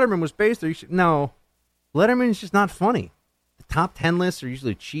 Letterman was based there. No, Letterman's just not funny. The top 10 lists are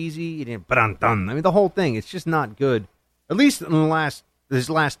usually cheesy. But I'm done. I mean, the whole thing. It's just not good. At least in his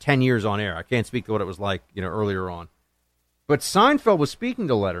last 10 years on air. I can't speak to what it was like, earlier on. But Seinfeld was speaking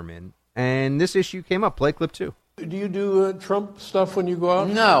to Letterman, and this issue came up. Play clip 2. Do you do Trump stuff when you go out?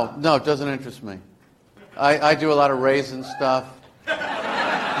 No, it doesn't interest me. I do a lot of raisin stuff.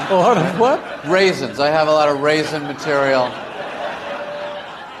 A lot of what? Raisins. I have a lot of raisin material.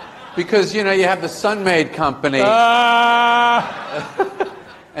 Because, you have the Sun-Maid company. And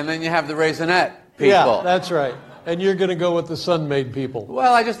then you have the Raisinette people. Yeah, that's right. And you're going to go with the Sun-Maid people.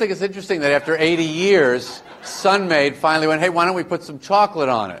 Well, I just think it's interesting that after 80 years, Sun-Maid finally went, hey, why don't we put some chocolate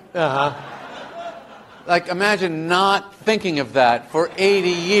on it? Uh-huh. Like, imagine not thinking of that for 80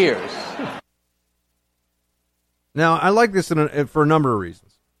 years. Now, I like this for a number of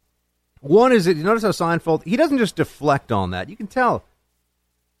reasons. One is that you notice how Seinfeld, he doesn't just deflect on that. You can tell.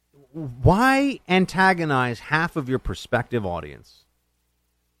 Why antagonize half of your prospective audience?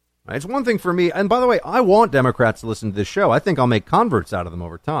 Right? It's one thing for me, and by the way, I want Democrats to listen to this show. I think I'll make converts out of them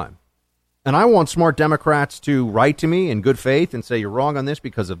over time. And I want smart Democrats to write to me in good faith and say, you're wrong on this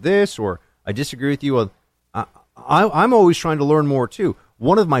because of this, or I disagree with you. I'm always trying to learn more, too.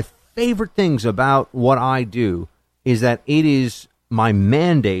 One of my favorite things about what I do is that it is my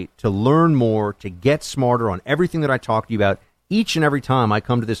mandate to learn more, to get smarter on everything that I talk to you about each and every time I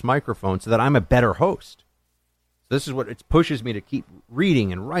come to this microphone so that I'm a better host. So this is what it pushes me to keep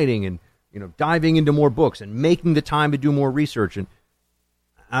reading and writing and, diving into more books and making the time to do more research. And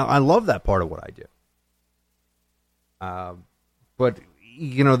I love that part of what I do. But,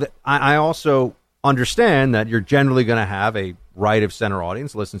 I also understand that you're generally going to have a right-of-center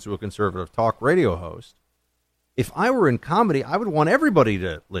audience listens to a conservative talk radio host. If I were in comedy, I would want everybody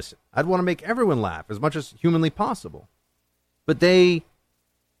to listen. I'd want to make everyone laugh as much as humanly possible. But they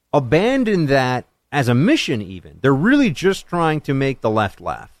abandon that as a mission even. They're really just trying to make the left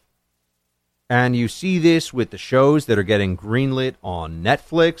laugh. And you see this with the shows that are getting greenlit on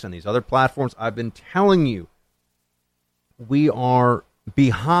Netflix and these other platforms. I've been telling you, we are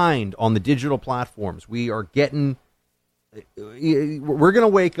behind on the digital platforms. We're going to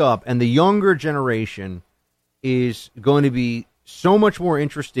wake up, and the younger generation is going to be so much more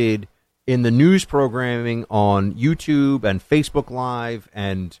interested in the news programming on YouTube and Facebook Live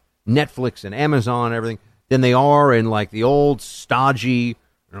and Netflix and Amazon and everything than they are in like the old stodgy,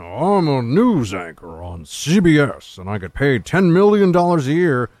 I'm a news anchor on CBS and I get paid $10 million a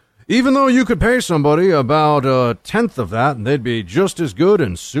year, even though you could pay somebody about a tenth of that and they'd be just as good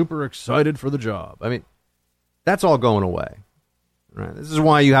and super excited for the job. I mean, that's all going away. Right? This is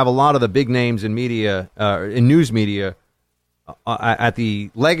why you have a lot of the big names in media, in news media, at the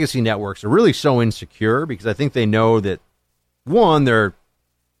legacy networks are really so insecure because I think they know that, one, they're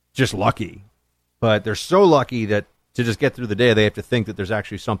just lucky, but they're so lucky that to just get through the day, they have to think that there's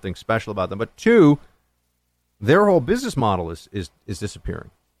actually something special about them. But two, their whole business model is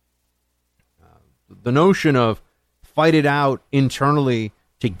disappearing. The notion of fight it out internally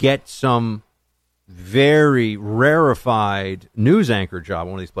to get some very rarefied news anchor job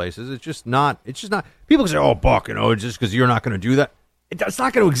in one of these places. It's just not. People can say, "Oh, Buck, just because you're not going to do that." It's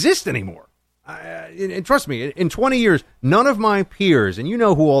not going to exist anymore. And trust me, in 20 years, none of my peers, and you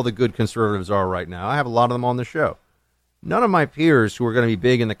know who all the good conservatives are right now. I have a lot of them on the show. None of my peers who are going to be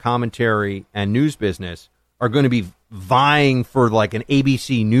big in the commentary and news business are going to be vying for like an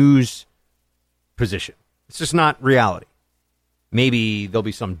ABC News position. It's just not reality. Maybe there'll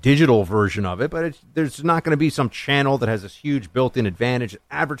be some digital version of it, but there's not going to be some channel that has this huge built-in advantage.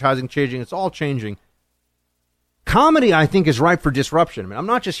 Advertising changing. It's all changing. Comedy, I think, is ripe for disruption. I mean, I'm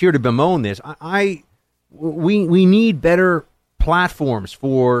not just here to bemoan this. We need better platforms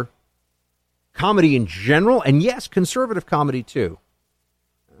for comedy in general, and yes, conservative comedy too.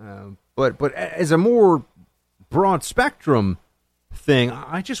 But as a more broad spectrum thing,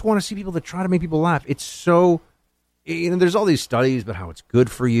 I just want to see people that try to make people laugh. It's so... there's all these studies about how it's good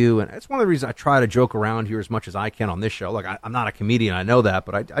for you, and it's one of the reasons I try to joke around here as much as I can on this show. Like, I'm not a comedian, I know that,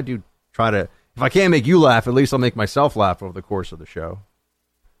 but I do try to, if I can't make you laugh, at least I'll make myself laugh over the course of the show.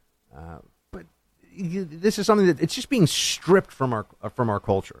 But this is something that, it's just being stripped from our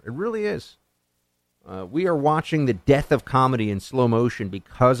culture. It really is. We are watching the death of comedy in slow motion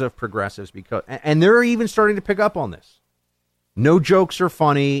because of progressives, and they're even starting to pick up on this. No jokes are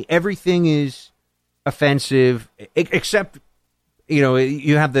funny, everything is offensive, except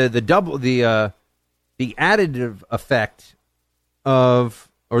you have the additive effect of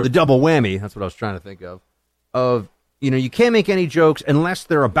or the double whammy, that's what I was trying to think of, you can't make any jokes unless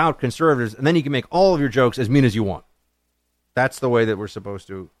they're about conservatives, and then you can make all of your jokes as mean as you want. That's the way that we're supposed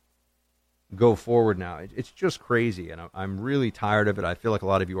to go forward now. It's just crazy, and I'm really tired of it. I feel like a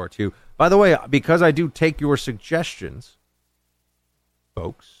lot of you are too. By the way, because I do take your suggestions,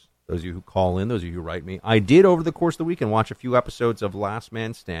 folks, those of you who call in, those of you who write me, I did over the course of the weekend watch a few episodes of Last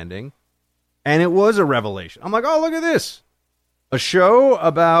Man Standing, and it was a revelation. I'm like, oh, look at this. A show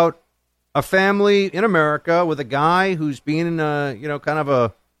about a family in America with a guy who's being, kind of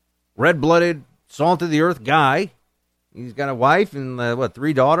a red-blooded, salt-of-the-earth guy. He's got a wife and,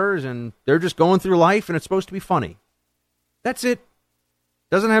 3 daughters, and they're just going through life, and it's supposed to be funny. That's it.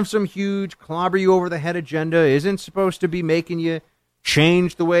 Doesn't have some huge clobber-you-over-the-head agenda. Isn't supposed to be making you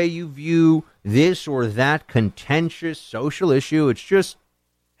change the way you view this or that contentious social issue. It's just,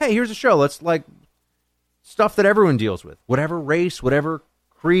 hey, here's a show. Let's, stuff that everyone deals with. Whatever race, whatever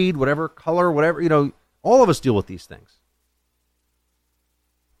creed, whatever color, whatever, all of us deal with these things.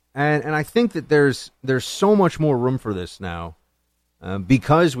 And I think that there's so much more room for this now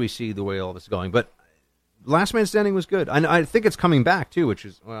because we see the way all this is going. But Last Man Standing was good. I think it's coming back, too, which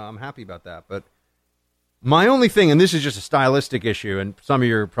is, well, I'm happy about that. But my only thing, and this is just a stylistic issue, and some of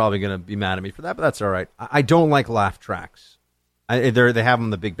you are probably going to be mad at me for that, but that's all right. I don't like laugh tracks. They have them in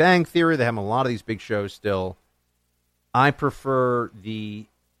The Big Bang Theory. They have them in a lot of these big shows still. I prefer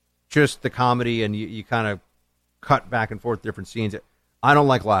just the comedy, and you kind of cut back and forth different scenes. I don't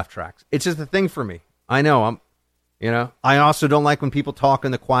like laugh tracks. It's just a thing for me. I know. I also don't like when people talk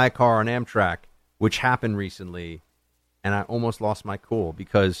in the quiet car on Amtrak, which happened recently, and I almost lost my cool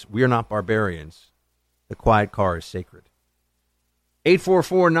because we are not barbarians. The quiet car is sacred.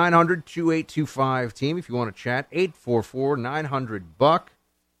 844-900-2825, team, if you want to chat. 844-900-BUCK.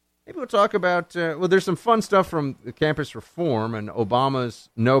 Maybe we'll talk about, there's some fun stuff from the campus reform and Obama's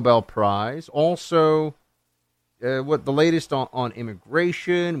Nobel Prize. Also, the latest on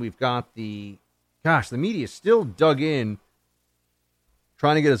immigration. We've got the media is still dug in,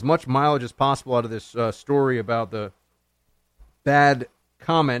 trying to get as much mileage as possible out of this story about the bad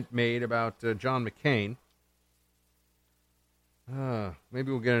comment made about John McCain.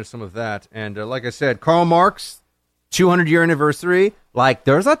 Maybe we'll get into some of that. And like I said, Karl Marx, 200-year anniversary.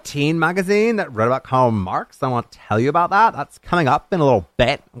 There's a teen magazine that read about Karl Marx. I want to tell you about that. That's coming up in a little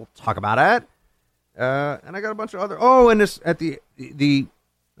bit. We'll talk about it. And I got a bunch of other... Oh, and this at the end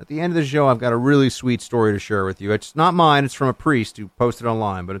of the show, I've got a really sweet story to share with you. It's not mine. It's from a priest who posted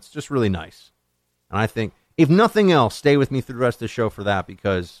online, but it's just really nice. And I think, if nothing else, stay with me through the rest of the show for that,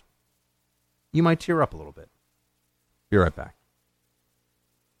 because you might tear up a little bit. Be right back.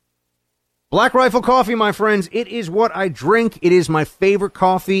 Black Rifle Coffee, my friends. It is what I drink. It is my favorite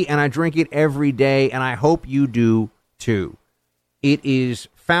coffee, and I drink it every day, and I hope you do too. It was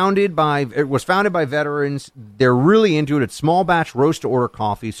founded by veterans. They're really into it. It's small batch roast to order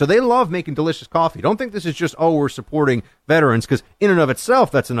coffee. So they love making delicious coffee. Don't think this is just, we're supporting veterans, because in and of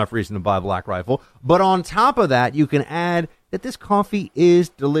itself, that's enough reason to buy Black Rifle. But on top of that, you can add that this coffee is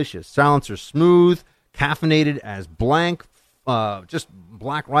delicious. Silencer smooth, caffeinated as blank, just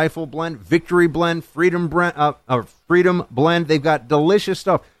Black Rifle blend, Victory blend, Freedom blend. They've got delicious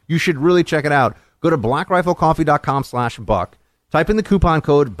stuff. You should really check it out. Go to blackriflecoffee.com/buck. Type in the coupon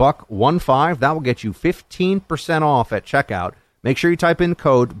code BUCK15. That will get you 15% off at checkout. Make sure you type in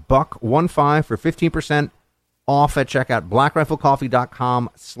code BUCK15 for 15% off at checkout.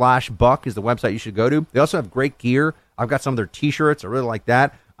 blackriflecoffee.com/buck is the website you should go to. They also have great gear. I've got some of their T-shirts. I really like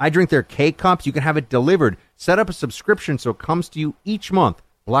that. I drink their K-Cups. You can have it delivered. Set up a subscription so it comes to you each month.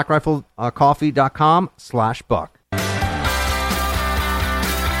 blackriflecoffee.com/buck.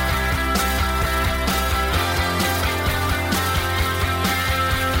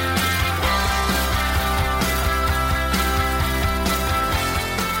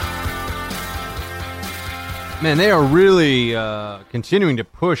 Man, they are really continuing to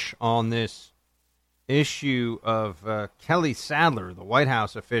push on this issue of Kelly Sadler, the White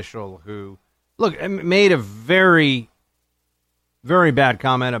House official who, made a very, very bad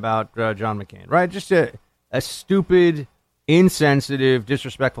comment about John McCain, right? Just a stupid, insensitive,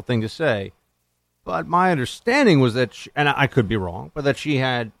 disrespectful thing to say. But my understanding was that, and I could be wrong, but that she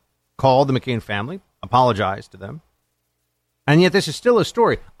had called the McCain family, apologized to them. And yet this is still a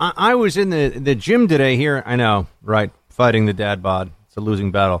story. I was in the gym today here. I know, right? Fighting the dad bod. It's a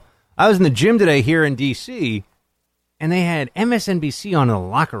losing battle. I was in the gym today here in D.C., and they had MSNBC on in the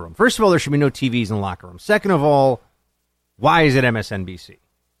locker room. First of all, there should be no TVs in the locker room. Second of all, why is it MSNBC?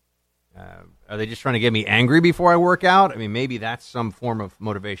 Are they just trying to get me angry before I work out? I mean, maybe that's some form of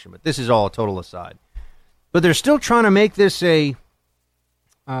motivation, but this is all a total aside. But they're still trying to make this a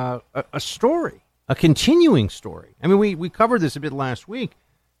a story, a continuing story. I mean, we covered this a bit last week.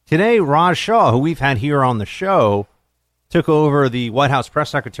 Today, Raj Shah, who we've had here on the show, took over the White House press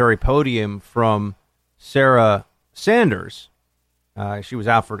secretary podium from Sarah Sanders. She was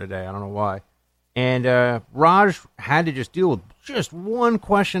out for today. I don't know why. And Raj had to just deal with just one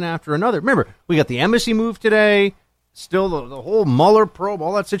question after another. Remember, we got the embassy move today, still the whole Mueller probe,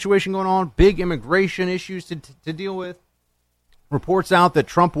 all that situation going on, big immigration issues to deal with. Reports out that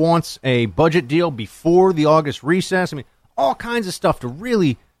Trump wants a budget deal before the August recess. I mean, all kinds of stuff to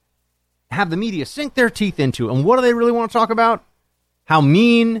really have the media sink their teeth into. And what do they really want to talk about? How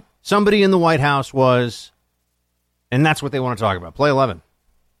mean somebody in the White House was. And that's what they want to talk about. Play 11.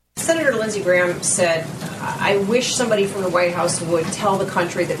 Senator Lindsey Graham said, I wish somebody from the White House would tell the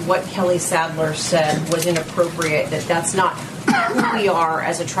country that what Kelly Sadler said was inappropriate, that that's not who we are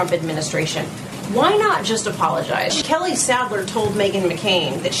as a Trump administration. Why not just apologize? Kelly Sadler told Meghan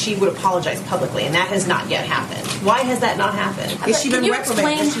McCain that she would apologize publicly, and that has not yet happened. Why has that not happened? Can you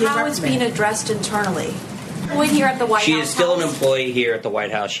explain how it's being addressed internally? Here at the White she House. is still an employee here at the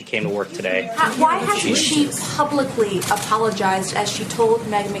White House. She came to work today. Why hasn't she publicly apologized as she told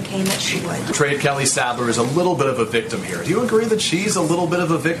Meghan McCain that she would? Portrayed Kelly Sadler is a little bit of a victim here. Do you agree that she's a little bit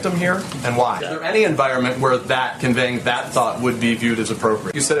of a victim here? And why? Is there any environment where conveying that thought would be viewed as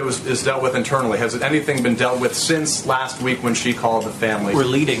appropriate? You said it is dealt with internally. Has anything been dealt with since last week when she called the family? We're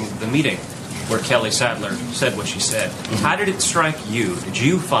leading the meeting where Kelly Sadler said what she said. How did it strike you? Did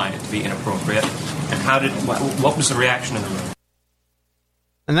you find it to be inappropriate? And what was the reaction in the room?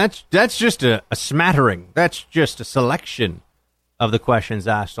 And that's just a smattering. That's just a selection of the questions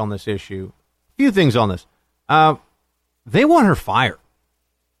asked on this issue. A few things on this. They want her fired.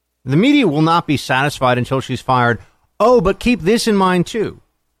 The media will not be satisfied until she's fired. Oh, but keep this in mind, too.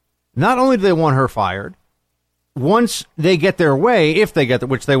 Not only do they want her fired, once they get their way, if they get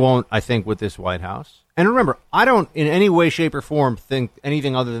which they won't, I think, with this White House. And remember, I don't in any way, shape, or form think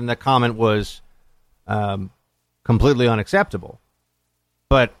anything other than that comment was completely unacceptable.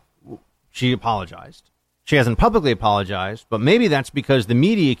 But she apologized. She hasn't publicly apologized, but maybe that's because the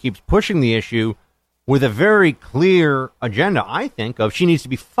media keeps pushing the issue with a very clear agenda, I think, of she needs to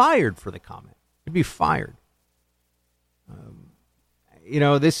be fired for the comment. To be fired.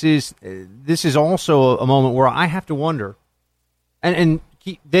 This is also a moment where I have to wonder, and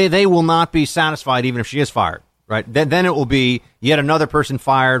they will not be satisfied even if she is fired, right? Then it will be yet another person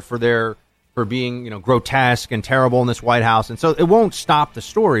fired for being grotesque and terrible in this White House, and so it won't stop the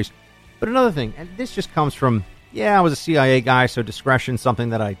stories. But another thing, and this just comes from, I was a CIA guy, so discretion's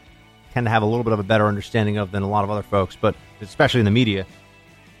something that I tend to have a little bit of a better understanding of than a lot of other folks, but especially in the media.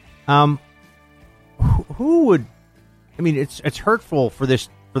 Who would? I mean, it's hurtful for the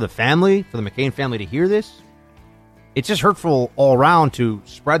family, for the McCain family to hear this. It's just hurtful all around to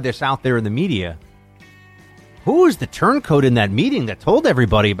spread this out there in the media. Who was the turncoat in that meeting that told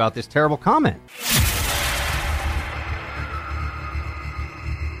everybody about this terrible comment?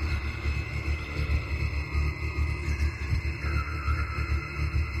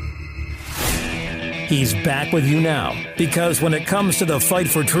 He's back with you now, because when it comes to the fight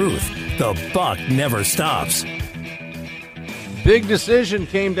for truth, the buck never stops. Big decision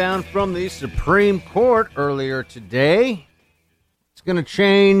came down from the Supreme Court earlier today. It's going to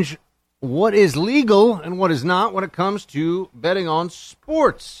change what is legal and what is not when it comes to betting on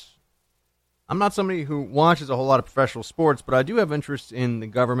sports. I'm not somebody who watches a whole lot of professional sports, but I do have interest in the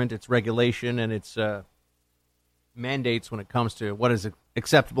government, its regulation, and its mandates when it comes to what is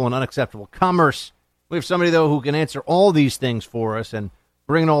acceptable and unacceptable commerce. We have somebody, though, who can answer all these things for us and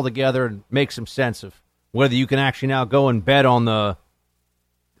bring it all together and make some sense of whether you can actually now go and bet on the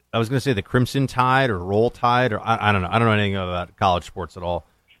Crimson Tide or Roll Tide, or I don't know. I don't know anything about college sports at all.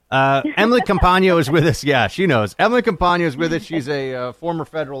 Emily Campagno is with us. Yeah, she knows. Emily Campagno is with us. She's a former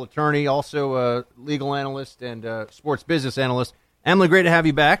federal attorney, also a legal analyst and sports business analyst. Emily, great to have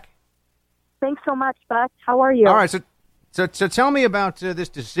you back. Thanks so much, Buck. How are you? All right, so tell me about this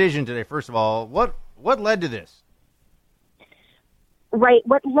decision today. First of all, what led to this? Right.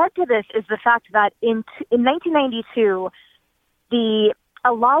 What led to this is the fact that in 1992,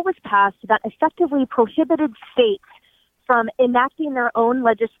 a law was passed that effectively prohibited states from enacting their own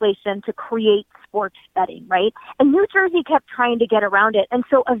legislation to create sports betting, right? And New Jersey kept trying to get around it. And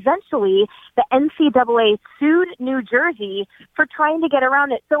so eventually the NCAA sued New Jersey for trying to get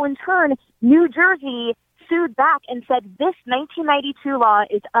around it. So in turn, New Jersey sued back and said this 1992 law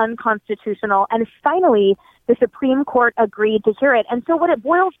is unconstitutional. And finally, the Supreme Court agreed to hear it. And so what it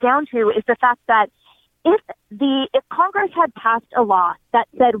boils down to is the fact that if Congress had passed a law that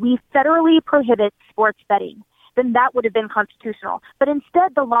said we federally prohibit sports betting, then that would have been constitutional. But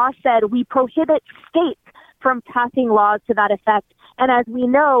instead, the law said we prohibit states from passing laws to that effect. And as we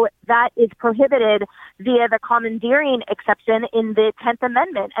know, that is prohibited via the commandeering exception in the 10th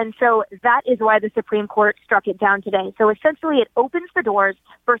Amendment. And so that is why the Supreme Court struck it down today. So essentially, it opens the doors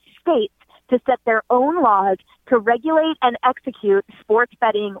for states to set their own laws to regulate and execute sports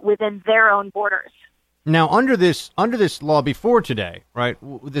betting within their own borders. Now, under this law before today, right,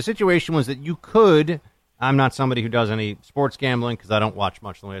 the situation was that you could, I'm not somebody who does any sports gambling because I don't watch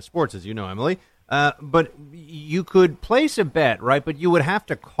much in the way of sports, as you know, Emily, but you could place a bet, right, but you would have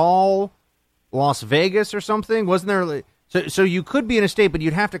to call Las Vegas or something? Wasn't there? So you could be in a state, but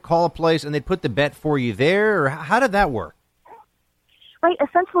you'd have to call a place and they'd put the bet for you there? Or how did that work? Right,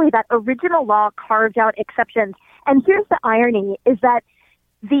 essentially that original law carved out exceptions. And here's the irony, is that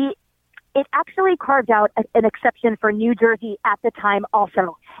it actually carved out an exception for New Jersey at the time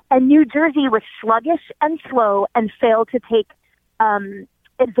also. And New Jersey was sluggish and slow and failed to take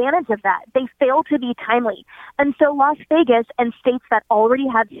advantage of that. They failed to be timely. And so Las Vegas and states that already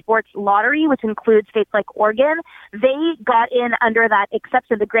had sports lottery, which includes states like Oregon, they got in under that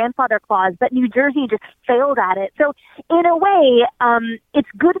exception, the grandfather clause, but New Jersey just failed at it. So in a way, it's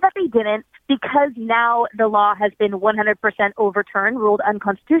good that they didn't, because now the law has been 100% overturned, ruled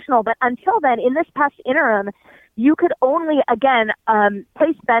unconstitutional. But until then, in this past interim, you could only, again,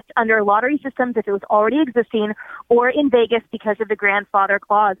 place bets under lottery systems if it was already existing, or in Vegas because of the grandfather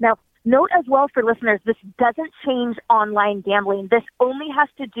clause. Now, note as well for listeners, this doesn't change online gambling. This only has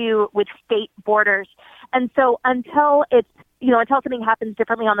to do with state borders. And so until something happens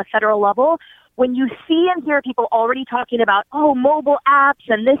differently on the federal level, when you see and hear people already talking about, mobile apps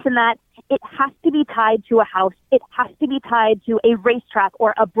and this and that, it has to be tied to a house. It has to be tied to a racetrack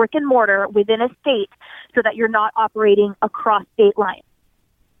or a brick and mortar within a state so that you're not operating across state lines.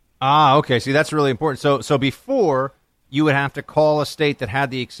 Ah, okay. See, that's really important. So before, you would have to call a state that had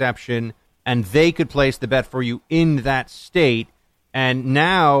the exception, and they could place the bet for you in that state. And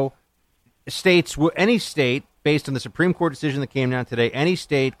now, any state, based on the Supreme Court decision that came down today, any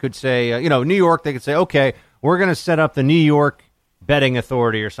state could say, New York, they could say, okay, we're going to set up the New York betting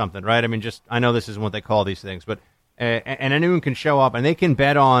authority or something, right? I mean, I know this isn't what they call these things, but and anyone can show up and they can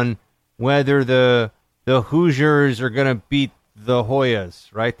bet on whether the Hoosiers are going to beat the Hoyas,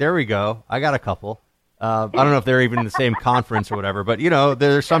 right? There we go. I got a couple. I don't know if they're even in the same conference or whatever, but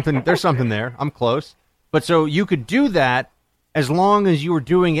there's something there. I'm close. But so you could do that as long as you were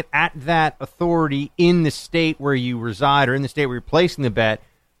doing it at that authority in the state where you reside or in the state where you're placing the bet.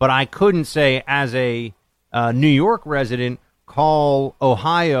 But I couldn't say, as a New York resident, call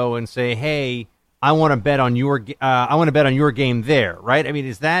Ohio and say, "Hey, I want to bet on your game there." Right? I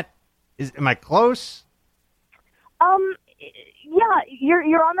mean, am I close? Yeah,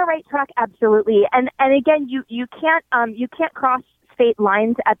 you're on the right track, absolutely. And again, you can't cross state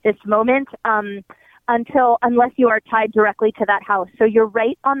lines at this moment unless you are tied directly to that house. So you're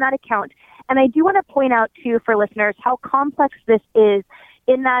right on that account. And I do want to point out too for listeners how complex this is.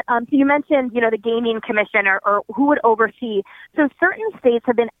 In that, so you mentioned, the Gaming Commission or who would oversee. So certain states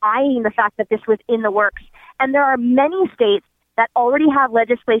have been eyeing the fact that this was in the works, and there are many states that already have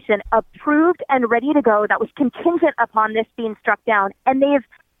legislation approved and ready to go that was contingent upon this being struck down. And they've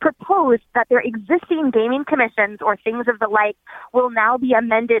proposed that their existing gaming commissions or things of the like will now be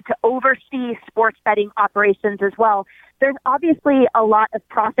amended to oversee sports betting operations as well. There's obviously a lot of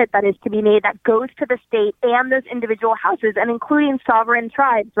profit that is to be made that goes to the state and those individual houses, and including sovereign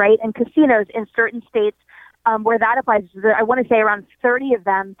tribes, right, and casinos in certain states where that applies. I want to say around 30 of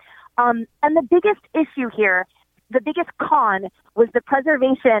them. And the biggest issue here, the biggest con, was the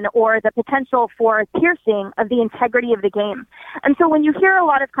preservation or the potential for piercing of the integrity of the game. And so when you hear a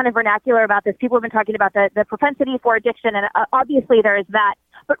lot of kind of vernacular about this, people have been talking about the propensity for addiction, and obviously there is that.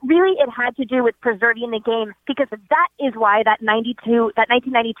 But really it had to do with preserving the game, because that is why that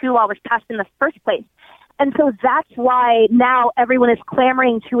 1992 law was passed in the first place. And so that's why now everyone is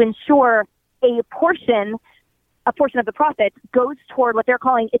clamoring to ensure a portion of the profits goes toward what they're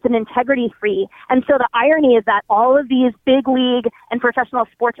calling it's an integrity free. And so the irony is that all of these big league and professional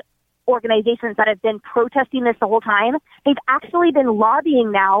sports organizations that have been protesting this the whole time, they've actually been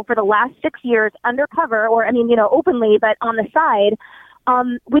lobbying now for the last 6 years undercover, or openly, but on the side,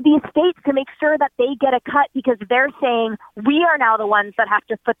 with these states to make sure that they get a cut, because they're saying we are now the ones that have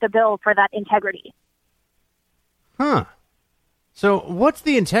to foot the bill for that integrity. Huh. So what's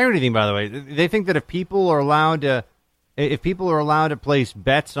the integrity thing, by the way? They think that if people are allowed to place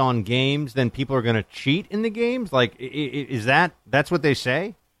bets on games, then people are going to cheat in the games? Like, that's what they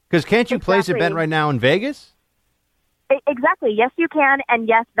say? Because can't you place a bet right now in Vegas? Exactly. Yes, you can. And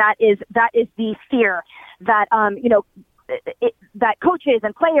yes, that is the fear. that, that coaches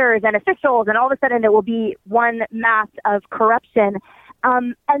and players and officials, and all of a sudden there will be one mass of corruption.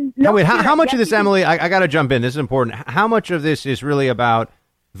 And how much of this, Emily, I got to jump in. This is important. How much of this is really about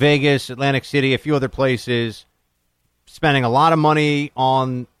Vegas, Atlantic City, a few other places spending a lot of money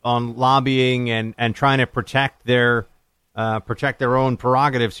on lobbying and trying to protect their own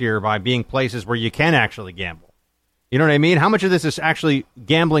prerogatives here by being places where you can actually gamble? You know what I mean? How much of this is actually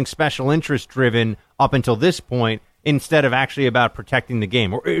gambling special interest driven up until this point instead of actually about protecting the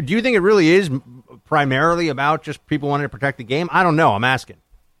game? Or do you think it really is primarily about just people wanting to protect the game? I don't know. I'm asking.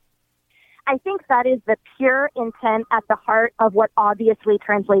 I think that is the pure intent at the heart of what obviously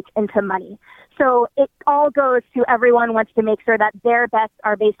translates into money. So it all goes to everyone wants to make sure that their bets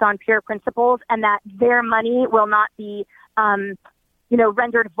are based on pure principles and that their money will not be,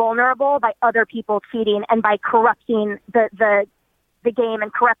 rendered vulnerable by other people cheating and by corrupting the game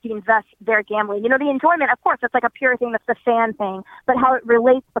and corrupting thus their gambling. The enjoyment, of course, that's like a pure thing, that's the fan thing, but how it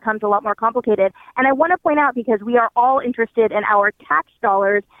relates becomes a lot more complicated. And I want to point out, because we are all interested in our tax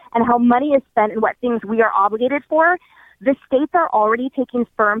dollars and how money is spent and what things we are obligated for, the states are already taking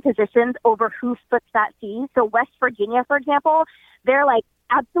firm positions over who foots that fee. So West Virginia, for example, they're like,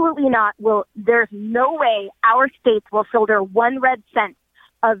 absolutely not. There's no way our states will shoulder 1 red cent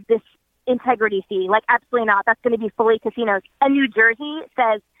of this integrity fee. Like, absolutely not. That's going to be fully casinos. And New Jersey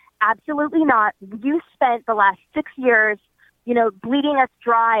says, absolutely not. You spent the last 6 years, bleeding us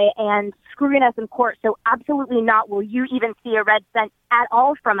dry and screwing us in court. So absolutely not will you even see a red cent at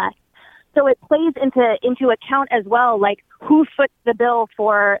all from us. So it plays into account as well, like who foots the bill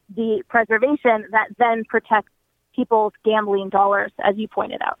for the preservation that then protects people's gambling dollars, as you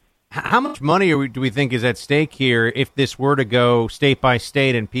pointed out. How much money do we think is at stake here if this were to go state by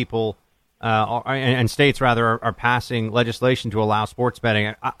state and people and states rather are passing legislation to allow sports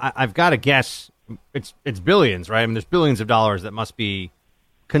betting? I've got to guess it's billions, right? I mean, there's billions of dollars that must be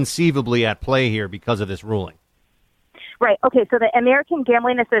conceivably at play here because of this ruling. Right. Okay. So the American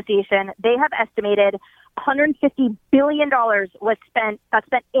Gambling Association, they have estimated $150 billion was spent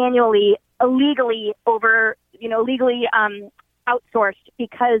annually illegally legally outsourced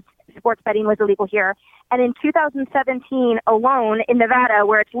because sports betting was illegal here. And in 2017 alone in Nevada,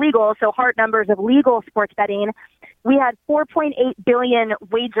 where it's legal, so hard numbers of legal sports betting, we had $4.8 billion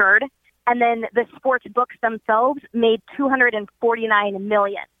wagered, and then the sports books themselves made $249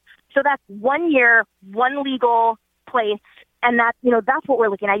 million. So that's 1 year, one legal place, and that's what we're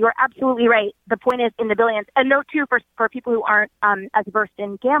looking at. You're absolutely right. The point is in the billions. And note too, for people who aren't as versed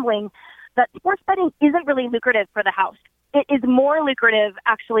in gambling, that sports betting isn't really lucrative for the house. It is more lucrative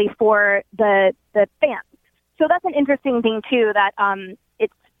actually for the fans. So that's an interesting thing too, that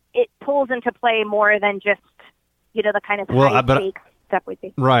it pulls into play more than just the kind of high stakes stuff we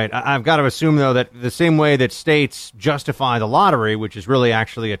see. Right. I've got to assume though that the same way that states justify the lottery, which is really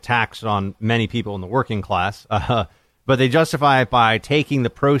actually a tax on many people in the working class, but they justify it by taking the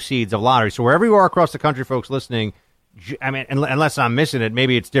proceeds of lottery. So wherever you are across the country, folks listening, I mean, unless I'm missing it,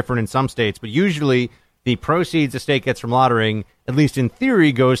 maybe it's different in some states, but usually the proceeds the state gets from lotterying, at least in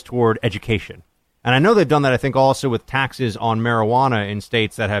theory, goes toward education. And I know they've done that, I think, also with taxes on marijuana in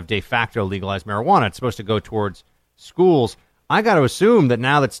states that have de facto legalized marijuana. It's supposed to go towards schools. I got to assume that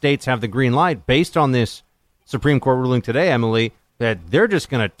now that states have the green light, based on this Supreme Court ruling today, Emily, that they're just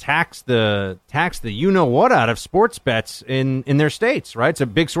going to tax the you-know-what out of sports bets in their states, right? It's a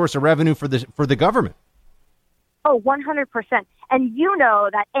big source of revenue for the government. Oh, 100%. And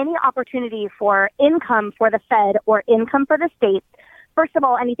that any opportunity for income for the Fed or income for the states, first of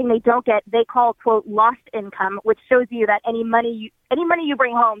all, anything they don't get, they call, quote, lost income, which shows you that any money you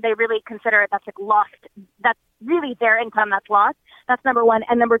bring home, they really consider that's like lost. That's really their income that's lost. That's number one.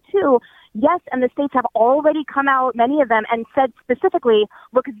 And number two, yes, and the states have already come out, many of them, and said specifically,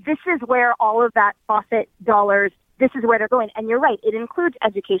 look, this is where all of that faucet dollars, this is where they're going. And you're right, it includes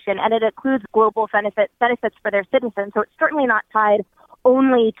education and it includes global benefits for their citizens. So it's certainly not tied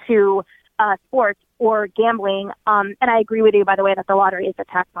only to sports or gambling. And I agree with you, by the way, that the lottery is a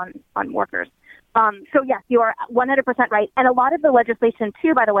tax on workers. So yes, you are 100% right. And a lot of the legislation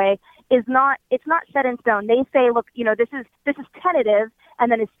too, by the way, it's not set in stone. They say, look, this is tentative.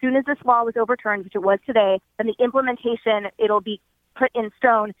 And then as soon as this law was overturned, which it was today, then the implementation, it'll be put in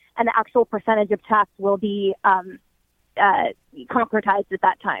stone and the actual percentage of tax will be concretized at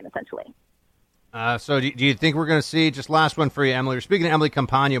that time, essentially. So do you think we're going to see, just last one for you, Emily. We're speaking to Emily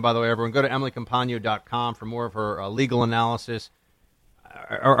Campagno, by the way, everyone. Go to emilycampagno.com for more of her legal analysis.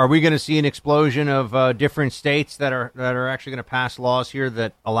 Are we going to see an explosion of different states that are actually going to pass laws here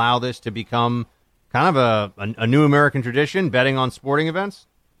that allow this to become kind of a new American tradition, betting on sporting events?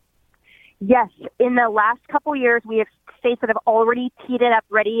 Yes, in the last couple years, we have states that have already teed it up,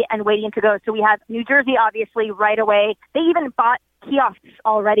 ready and waiting to go. So we have New Jersey, obviously, right away. They even bought kiosks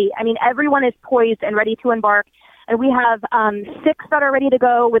already. I mean, everyone is poised and ready to embark. And we have 6 that are ready to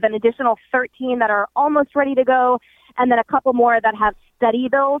go, with an additional 13 that are almost ready to go, and then a couple more that have study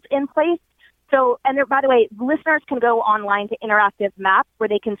bills in place. So, and there, by the way, listeners can go online to interactive maps where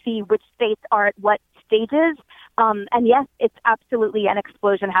they can see which states are at what stages. And yes, it's absolutely an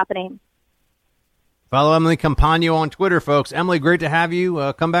explosion happening. Follow Emily Campagno on Twitter, folks. Emily, great to have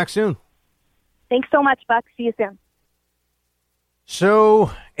you. Come back soon. Thanks so much, Buck. See you soon.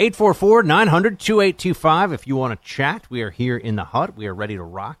 So, 844-900-2825 if you want to chat. We are here in the hut. We are ready to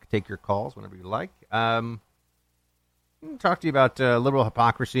rock. Take your calls whenever you like. Talk to you about liberal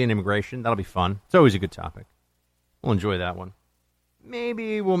hypocrisy and immigration. That'll be fun. It's always a good topic. We'll enjoy that one.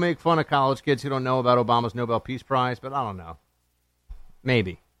 Maybe we'll make fun of college kids who don't know about Obama's Nobel Peace Prize, but I don't know.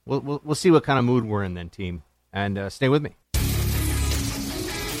 Maybe. We'll see what kind of mood we're in then, team. And stay with me.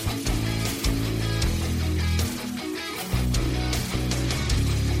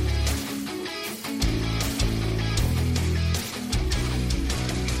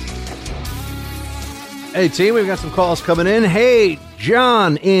 Hey, team, we've got some calls coming in. Hey,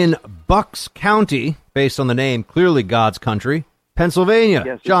 John in Bucks County, based on the name, clearly God's country, Pennsylvania.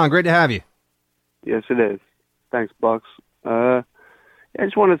 Yes, John, great to have you. Yes, it is. Thanks, Bucks. I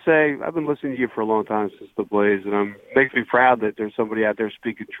just want to say I've been listening to you for a long time, since The Blaze, and it makes me proud that there's somebody out there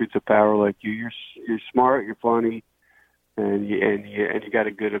speaking truth to power like you. You're smart, you're funny, and you got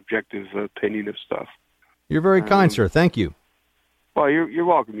a good objective opinion of stuff. You're very kind, sir. Thank you. Well, you're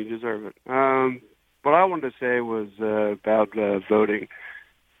welcome. You deserve it. What I wanted to say was about voting.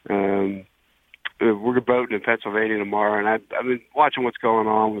 We're voting in Pennsylvania tomorrow, and I've been watching what's going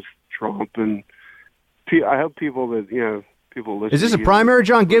on with Trump, and I hope people that people listen. Is this a to primary,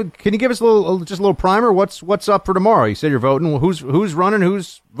 John? Can you give us a little primer? What's up for tomorrow? You said you're voting. Well, who's running?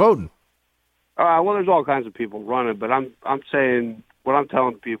 Who's voting? Well, there's all kinds of people running, but I'm saying what I'm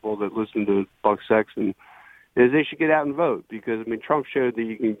telling people that listen to Buck Sexton is they should get out and vote, because Trump showed that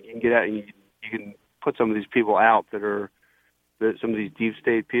you can get out and you can put some of these people out that are some of these deep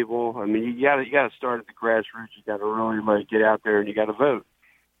state people. You got to start at the grassroots. You got to really get out there and you got to vote,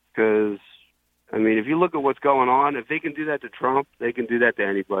 because if you look at what's going on, if they can do that to Trump, they can do that to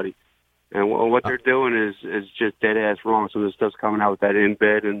anybody. And what they're doing is just dead ass wrong. Some of the stuff's coming out with that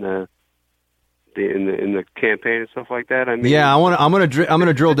embed in the campaign and stuff like that. I'm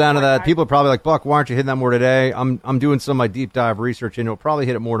gonna drill down to that. People are probably like, Buck, why aren't you hitting that more today? I'm doing some of my deep dive research into it. Probably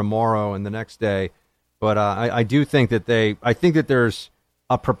hit it more tomorrow and the next day. But I do think that there's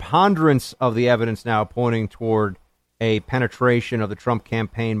a preponderance of the evidence now pointing toward a penetration of the Trump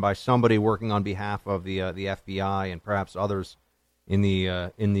campaign by somebody working on behalf of the FBI and perhaps others in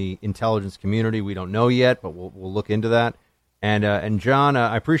the intelligence community. We don't know yet, but we'll look into that. And John,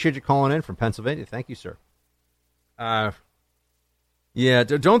 I appreciate you calling in from Pennsylvania. Thank you, sir. Don't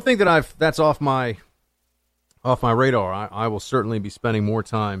think that that's off my radar. I will certainly be spending more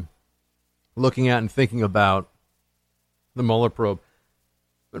time looking at and thinking about the Mueller probe.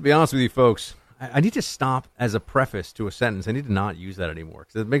 But to be honest with you, folks, I need to stop as a preface to a sentence. I need to not use that anymore,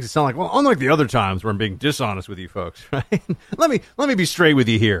 because it makes it sound like, well, unlike the other times where I'm being dishonest with you folks, right? Let me be straight with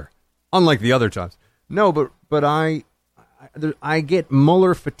you here. Unlike the other times, no, but I get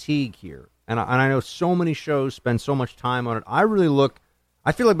Mueller fatigue here, and I know so many shows spend so much time on it. I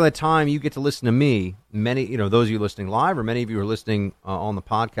feel like by the time you get to listen to me, many, those of you listening live, or many of you are listening on the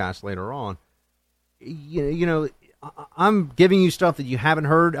podcast later on, I'm giving you stuff that you haven't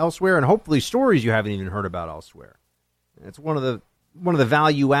heard elsewhere, and hopefully stories you haven't even heard about elsewhere. It's one of the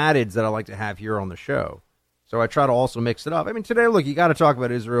value addeds that I like to have here on the show. So I try to also mix it up. Today, look, you got to talk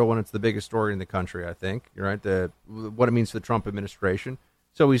about Israel when it's the biggest story in the country, I think. You're right, what it means to the Trump administration.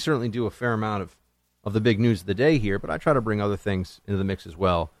 So we certainly do a fair amount of the big news of the day here, but I try to bring other things into the mix as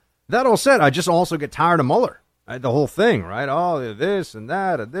well. That all said, I just also get tired of Mueller, the whole thing, right? Oh, this and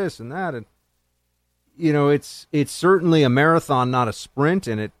that and this and that. And, it's certainly a marathon, not a sprint,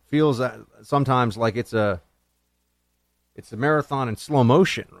 and it feels sometimes like it's a marathon in slow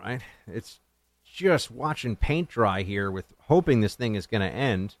motion, right? It's just watching paint dry here, with hoping this thing is going to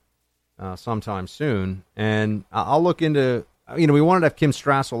end sometime soon. And I'll look into, we wanted to have Kim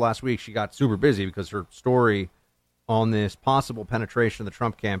Strassel last week. She got super busy because her story on this possible penetration of the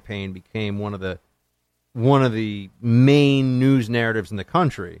Trump campaign became one of the main news narratives in the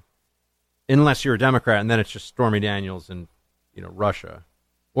country, unless you're a Democrat, and then it's just Stormy Daniels and Russia,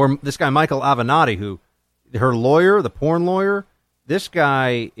 or this guy Michael Avenatti, who her lawyer, the porn lawyer, this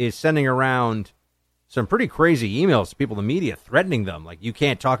guy is sending around some pretty crazy emails to people in the media threatening them, like, you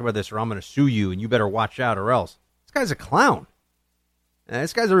can't talk about this or I'm going to sue you and you better watch out or else. This guy's a clown.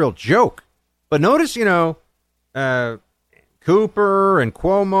 This guy's a real joke. But notice, Cooper and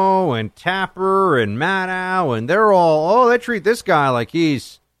Cuomo and Tapper and Maddow, and they're all, they treat this guy like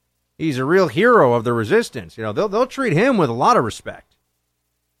he's a real hero of the resistance. They'll treat him with a lot of respect.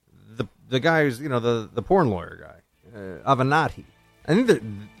 The guy who's, the porn lawyer guy, Avenatti.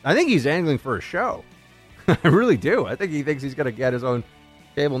 I think he's angling for a show. I really do. I think he thinks he's going to get his own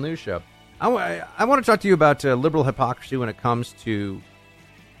cable news show. I want to talk to you about liberal hypocrisy when it comes to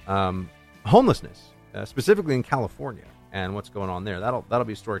homelessness, specifically in California, and what's going on there. That'll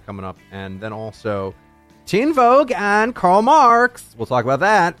be a story coming up. And then also Teen Vogue and Karl Marx. We'll talk about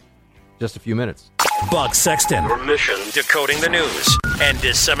that in just a few minutes. Buck Sexton. Your mission. Decoding the news and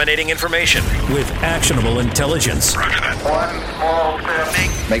disseminating information with actionable intelligence. Roger that. One small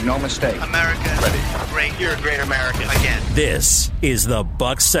step. Make no mistake. America. Ready. Great. You're a great American. Again. This is the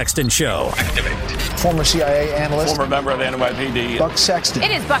Buck Sexton Show. Activate. Former CIA analyst. Former member of the NYPD. Buck Sexton. It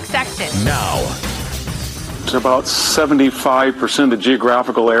is Buck Sexton. Now. It's about 75% of the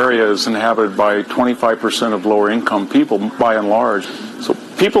geographical area is inhabited by 25% of lower income people, by and large. So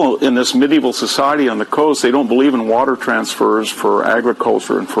people in this medieval society on the coast, they don't believe in water transfers for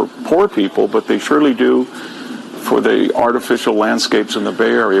agriculture and for poor people, but they surely do for the artificial landscapes in the Bay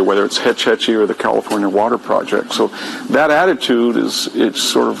Area, whether it's Hetch Hetchy or the California Water Project. So that attitude it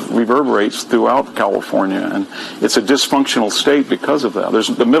sort of reverberates throughout California, and it's a dysfunctional state because of that. There's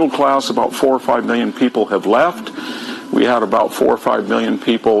the middle class, about 4 or 5 million people have left. We had about 4 or 5 million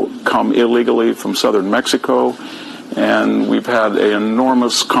people come illegally from southern Mexico, and we've had an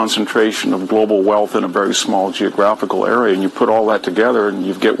enormous concentration of global wealth in a very small geographical area, and you put all that together and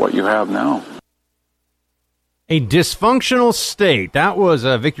you get what you have now. A dysfunctional state. That was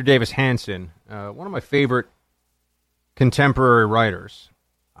Victor Davis Hanson, one of my favorite contemporary writers.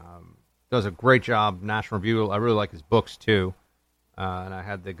 Does a great job, National Review. I really like his books, too. And I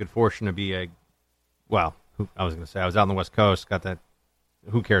had the good fortune to be I was going to say, I was out on the West Coast, got that.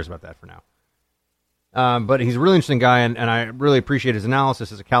 Who cares about that for now? But he's a really interesting guy, and I really appreciate his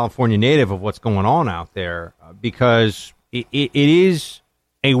analysis as a California native of what's going on out there, because it is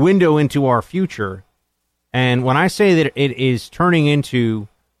a window into our future. And when I say that it is turning into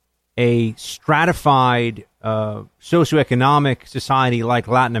a stratified socioeconomic society like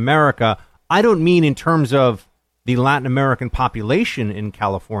Latin America, I don't mean in terms of the Latin American population in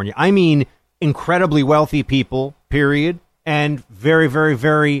California. I mean incredibly wealthy people, period, and very, very,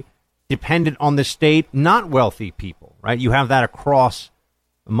 very dependent on the state, not wealthy people, right? You have that across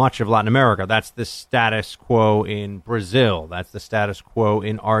much of Latin America. That's the status quo in Brazil. That's the status quo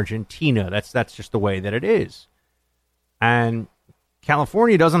in Argentina. That's just the way that it is. And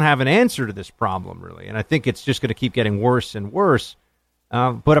California doesn't have an answer to this problem, really. And I think it's just going to keep getting worse and worse.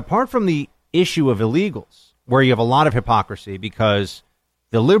 But apart from the issue of illegals, where you have a lot of hypocrisy because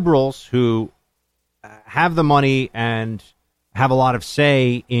the liberals who have the money and have a lot of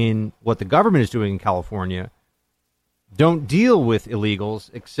say in what the government is doing in California don't deal with illegals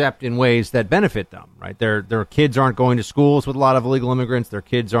except in ways that benefit them, right? Their kids aren't going to schools with a lot of illegal immigrants. Their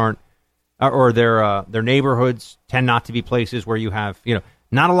kids aren't, or their neighborhoods tend not to be places where you have,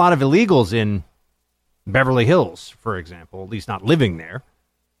 not a lot of illegals in Beverly Hills, for example, at least not living there.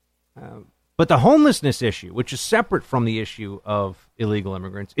 But the homelessness issue, which is separate from the issue of illegal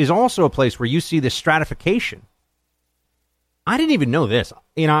immigrants, is also a place where you see this stratification. I didn't even know this.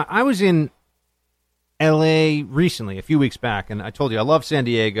 I was in L.A. recently, a few weeks back, and I told you I love San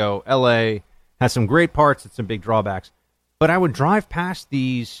Diego. L.A. has some great parts and some big drawbacks. But I would drive past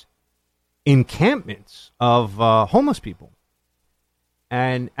these encampments of homeless people.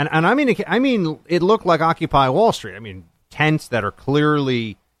 And I mean, it looked like Occupy Wall Street. I mean, tents that are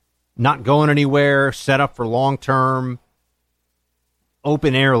clearly not going anywhere, set up for long-term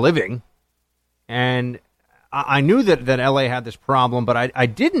open air living. And I knew that L.A. had this problem, but I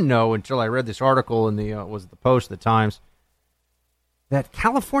didn't know until I read this article in the Post, the Times, that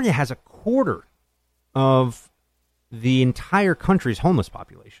California has a quarter of the entire country's homeless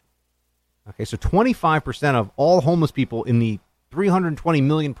population. Okay, so 25% of all homeless people in the 320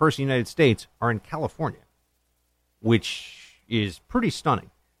 million person United States are in California, which is pretty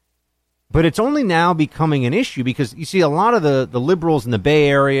stunning. But it's only now becoming an issue because you see a lot of the liberals in the Bay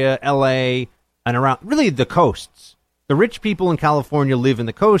Area, L.A., and around, really, the coasts. The rich people in California live in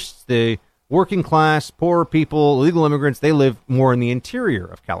the coasts. The working class, poor people, illegal immigrants, they live more in the interior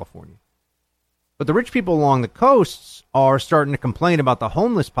of California. But the rich people along the coasts are starting to complain about the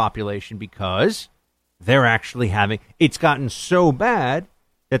homeless population because they're actually it's gotten so bad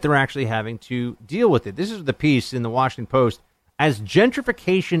that they're actually having to deal with it. This is the piece in the Washington Post. As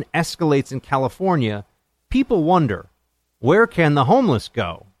gentrification escalates in California, people wonder, where can the homeless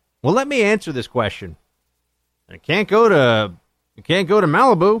go? Well, let me answer this question. You can't go to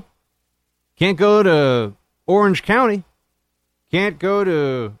Malibu. Can't go to Orange County. Can't go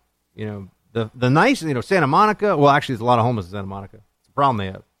to, the nice, Santa Monica. Well, actually, there's a lot of homeless in Santa Monica. It's a problem they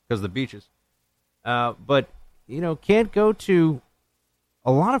have because of the beaches. But, can't go to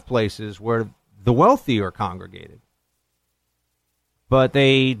a lot of places where the wealthy are congregated. But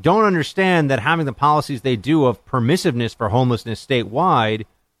they don't understand that having the policies they do of permissiveness for homelessness statewide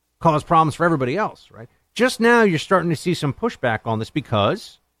cause problems for everybody else, right? Just now, you're starting to see some pushback on this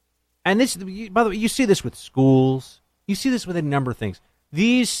because, and this, by the way, you see this with schools. You see this with a number of things.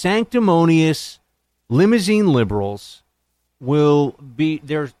 These sanctimonious limousine liberals they'll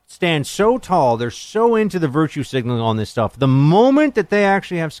stand so tall, they're so into the virtue signaling on this stuff. The moment that they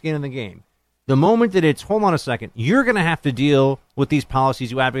actually have skin in the game, the moment that it's, hold on a second, you're going to have to deal with these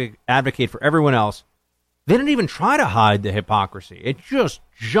policies you advocate for everyone else, they don't even try to hide the hypocrisy. It just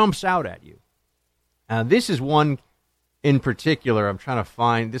jumps out at you. This is one in particular I'm trying to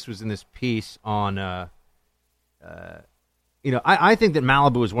find. This was in this piece on, I think that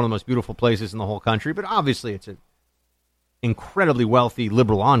Malibu is one of the most beautiful places in the whole country, but obviously it's an incredibly wealthy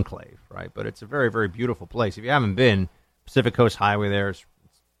liberal enclave, right? But it's a very, very beautiful place. If you haven't been, Pacific Coast Highway there, it's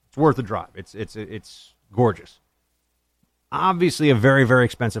worth a drive. It's gorgeous. Obviously a very, very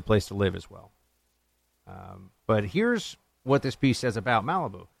expensive place to live as well. But here's what this piece says about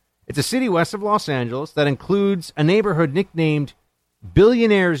Malibu. It's a city west of Los Angeles that includes a neighborhood nicknamed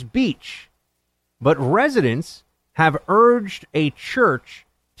Billionaire's Beach. But residents have urged a church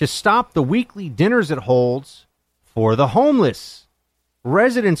to stop the weekly dinners it holds for the homeless.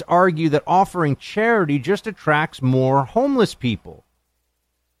 Residents argue that offering charity just attracts more homeless people.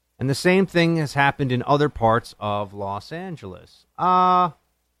 And the same thing has happened in other parts of Los Angeles.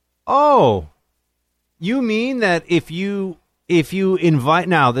 You mean that if you invite,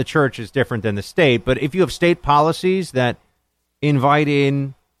 now the church is different than the state, but if you have state policies that invite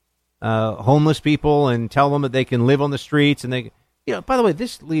in homeless people and tell them that they can live on the streets, and they, by the way,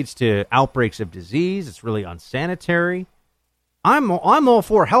 this leads to outbreaks of disease. It's really unsanitary. I'm all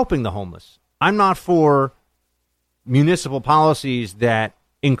for helping the homeless. I'm not for municipal policies that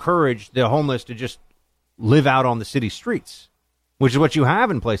encourage the homeless to just live out on the city streets, which is what you have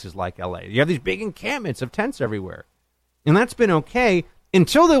in places like L.A. You have these big encampments of tents everywhere. And that's been okay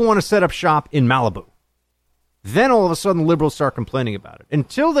until they want to set up shop in Malibu. Then all of a sudden liberals start complaining about it.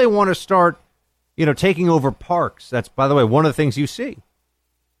 Until they want to start, taking over parks. That's, by the way, one of the things you see.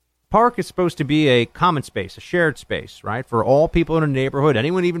 Park is supposed to be a common space, a shared space, right? For all people in a neighborhood,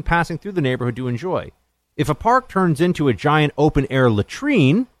 anyone even passing through the neighborhood to enjoy. If a park turns into a giant open-air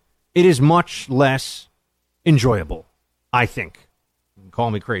latrine, it is much less enjoyable, I think. You can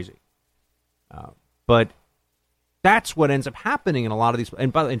call me crazy. But that's what ends up happening in a lot of these.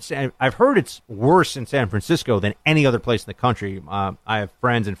 And by the way, I've heard it's worse in San Francisco than any other place in the country. I have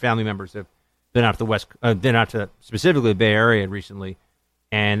friends and family members that have been out to the West, been out to specifically the Bay Area recently,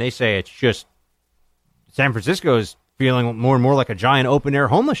 and they say it's just San Francisco is feeling more and more like a giant open-air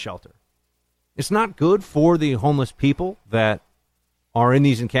homeless shelter. It's not good for the homeless people that are in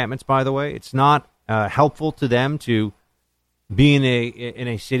these encampments, by the way. It's not helpful to them to be in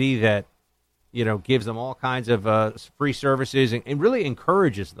a city that, gives them all kinds of free services and really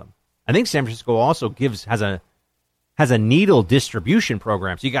encourages them. I think San Francisco also has a needle distribution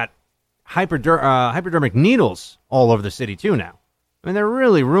program. So you got hypodermic needles all over the city too now. I mean, they're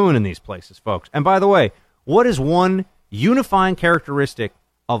really ruining these places, folks. And by the way, what is one unifying characteristic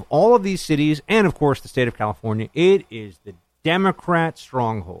of all of these cities and, of course, the state of California? It is the Democrat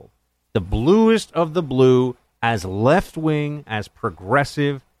stronghold. The bluest of the blue, as left-wing, as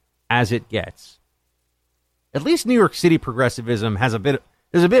progressive as it gets. At least New York City progressivism has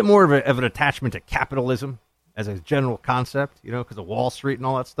there's a bit more of an attachment to capitalism as a general concept, because of Wall Street and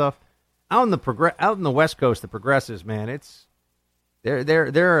all that stuff. Out in the West Coast, the progressives, man,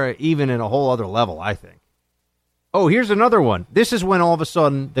 they're even in a whole other level, I think. Oh, here's another one. This is when all of a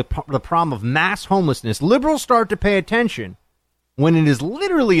sudden the problem of mass homelessness, liberals start to pay attention when it is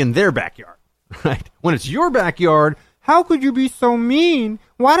literally in their backyard, right? When it's your backyard, how could you be so mean?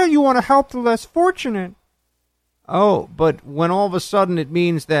 Why don't you want to help the less fortunate? Oh, but when all of a sudden it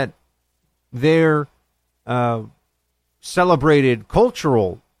means that their celebrated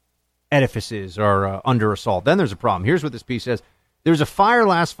cultural edifices are under assault, then there's a problem. Here's what this piece says. There was a fire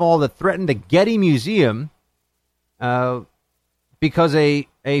last fall that threatened the Getty Museum because a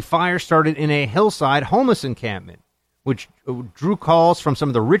fire started in a hillside homeless encampment. which drew calls from some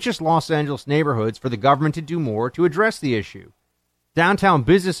of the richest Los Angeles neighborhoods for the government to do more to address the issue. Downtown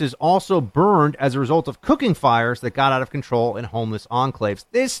businesses also burned as a result of cooking fires that got out of control in homeless enclaves.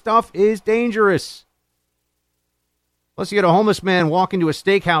 This stuff is dangerous. Plus, you get a homeless man walk into a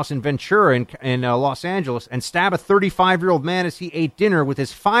steakhouse in Ventura in Los Angeles and stab a 35-year-old man as he ate dinner with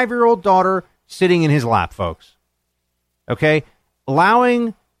his 5-year-old daughter sitting in his lap, folks. Okay?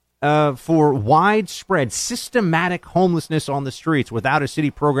 Allowing for widespread, systematic homelessness on the streets without a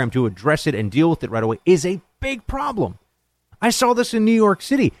city program to address it and deal with it right away is a big problem. I saw this in New York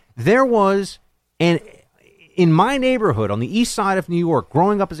City. There was, in my neighborhood on the east side of New York,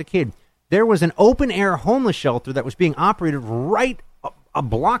 growing up as a kid, there was an open-air homeless shelter that was being operated right a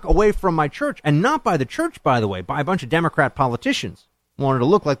block away from my church, and not by the church, by the way, by a bunch of Democrat politicians who wanted to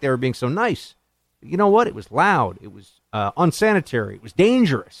look like they were being so nice. But you know what? It was loud. It was unsanitary. It was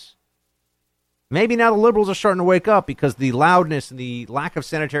dangerous. Maybe now the liberals are starting to wake up because the loudness and the lack of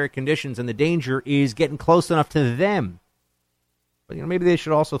sanitary conditions and the danger is getting close enough to them. But maybe they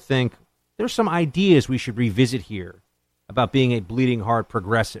should also think there's some ideas we should revisit here about being a bleeding heart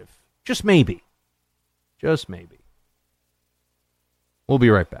progressive. Just maybe. Just maybe. We'll be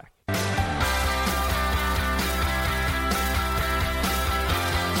right back.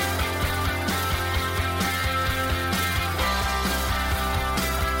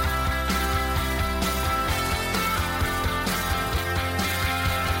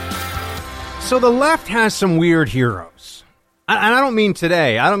 So the left has some weird heroes. And I don't mean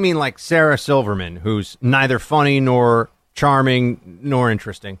today. I don't mean like Sarah Silverman, who's neither funny nor charming nor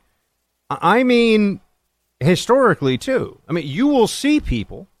interesting. I mean historically, too. I mean, you will see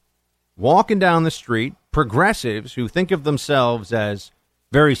people walking down the street, progressives who think of themselves as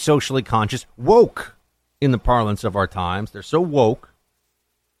very socially conscious, woke in the parlance of our times. They're so woke.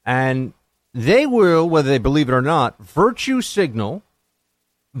 And they will, whether they believe it or not, virtue signal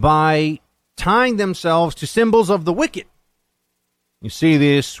by tying themselves to symbols of the wicked. You see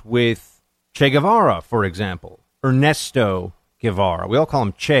this with Che Guevara, for example, Ernesto Guevara. We all call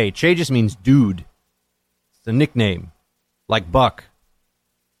him Che. Che just means dude. It's a nickname, like Buck.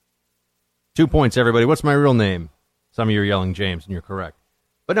 2 points, everybody. What's my real name? Some of you are yelling James, and you're correct.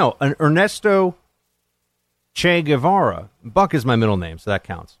 But no, Ernesto Che Guevara. Buck is my middle name, so that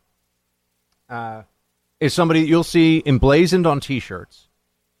counts. Is somebody you'll see emblazoned on T-shirts,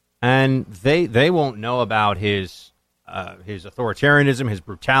 and they won't know about his authoritarianism, his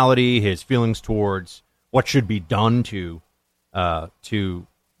brutality, his feelings towards what should be done to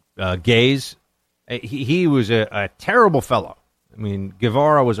gays. He was a terrible fellow. I mean,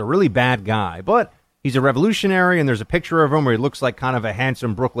 Guevara was a really bad guy, but he's a revolutionary, and there's a picture of him where he looks like kind of a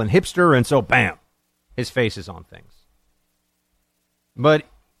handsome Brooklyn hipster, and so, bam, his face is on things. But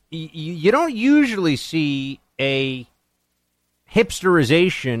you don't usually see a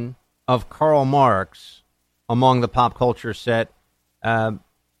hipsterization of Karl Marx among the pop culture set,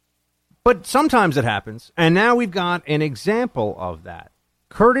 but sometimes it happens, and now we've got an example of that,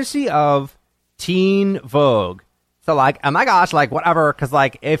 courtesy of Teen Vogue. So, like, oh my gosh, like, whatever, because,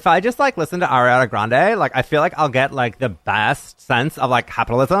 like, if I just, like, listen to Ariana Grande, like, I feel like I'll get, like, the best sense of, like,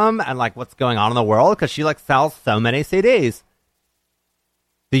 capitalism and, like, what's going on in the world, because she, like, sells so many CDs.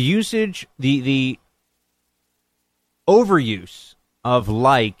 The usage, the overuse of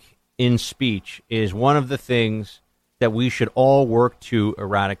like in speech is one of the things that we should all work to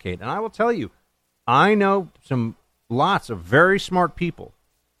eradicate. And I will tell you, I know lots of very smart people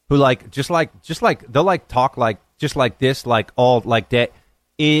who like just like they'll like talk like just like this, like all like that.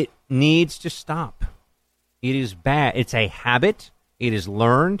 It needs to stop. It is bad. It's a habit. It is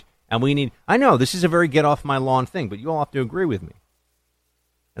learned, and we need. I know this is a very get off my lawn thing, but you all have to agree with me.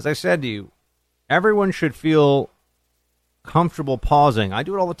 As I said to you, everyone should feel comfortable pausing. I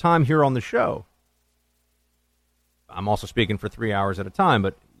do it all the time here on the show. I'm also speaking for 3 hours at a time,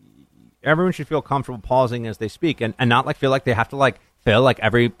 but everyone should feel comfortable pausing as they speak and not like feel like they have to like fill like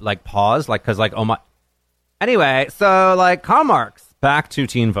every like pause, like because like, oh my. Anyway, so like Karl Marx, back to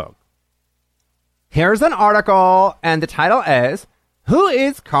Teen Vogue. Here's an article, and the title is, Who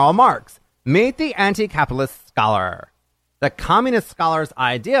is Karl Marx? Meet the anti-capitalist scholar. The communist scholar's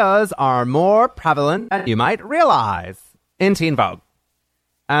ideas are more prevalent than you might realize in Teen Vogue.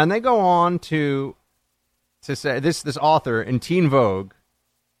 And they go on to say, this author in Teen Vogue,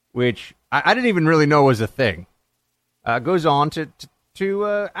 which I didn't even really know was a thing, goes on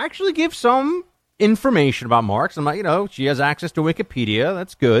to actually give some information about Marx. I'm like, she has access to Wikipedia.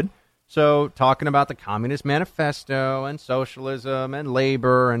 That's good. So talking about the Communist Manifesto and socialism and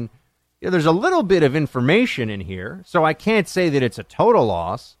labor and there's a little bit of information in here, so I can't say that it's a total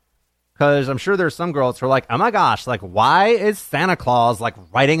loss, Because I'm sure there's some girls who are like, oh my gosh, like, why is Santa Claus, like,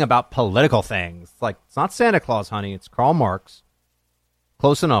 writing about political things? Like, it's not Santa Claus, honey. It's Karl Marx.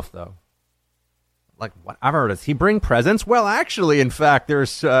 Close enough, though. Like, whatever. Does he bring presents? Well, actually, in fact,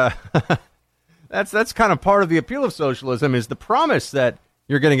 there's, that's kind of part of the appeal of socialism is the promise that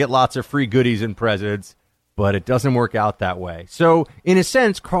you're going to get lots of free goodies and presents, but it doesn't work out that way. So, in a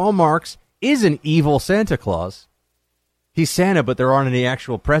sense, Karl Marx is an evil Santa Claus. He's Santa, but there aren't any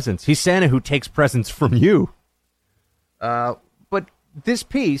actual presents. He's Santa who takes presents from you. But this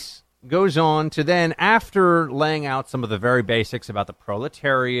piece goes on to then, after laying out some of the very basics about the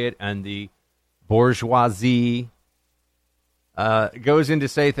proletariat and the bourgeoisie, goes in to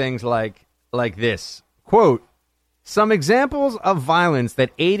say things like this, quote, some examples of violence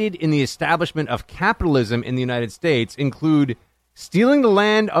that aided in the establishment of capitalism in the United States include stealing the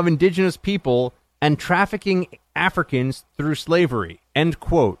land of indigenous people and trafficking Africans through slavery, end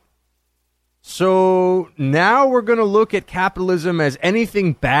quote. So now we're going to look at capitalism as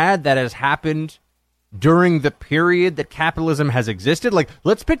anything bad that has happened during the period that capitalism has existed. Like,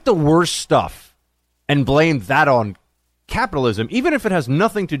 let's pick the worst stuff and blame that on capitalism, even if it has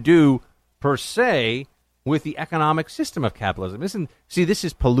nothing to do, per se, with the economic system of capitalism. See, this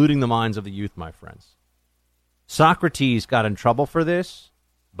is polluting the minds of the youth, my friends. Socrates got in trouble for this,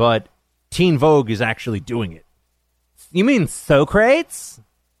 but Teen Vogue is actually doing it. You mean Socrates?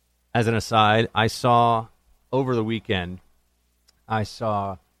 As an aside, I saw, over the weekend,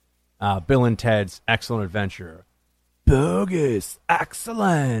 Bill and Ted's Excellent Adventure. Bogus.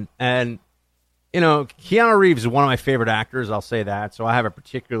 Excellent. And, you know, Keanu Reeves is one of my favorite actors, I'll say that, so I have a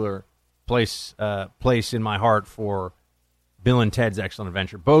particular place in my heart for Bill and Ted's Excellent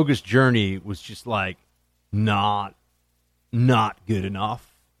Adventure. Bogus Journey was just, like, not good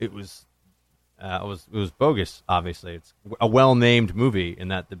enough. It was bogus, obviously. It's a well-named movie in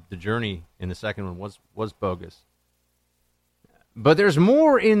that the journey in the second one was bogus. But there's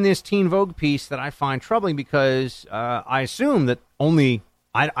more in this Teen Vogue piece that I find troubling because I assume that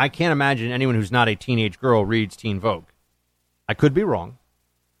I can't imagine anyone who's not a teenage girl reads Teen Vogue. I could be wrong.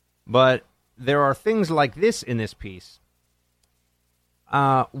 But there are things like this in this piece.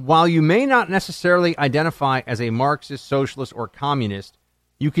 While you may not necessarily identify as a Marxist, socialist, or communist,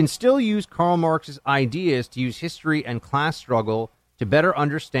 you can still use Karl Marx's ideas to use history and class struggle to better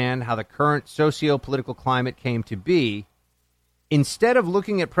understand how the current socio-political climate came to be. Instead of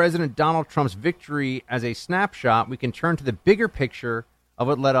looking at President Donald Trump's victory as a snapshot, we can turn to the bigger picture of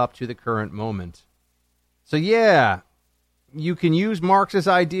what led up to the current moment. So yeah, you can use Marx's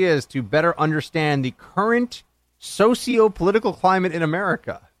ideas to better understand the current socio-political climate in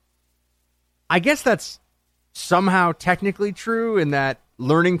America. I guess that's somehow technically true in that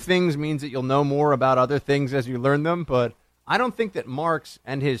learning things means that you'll know more about other things as you learn them, but I don't think that Marx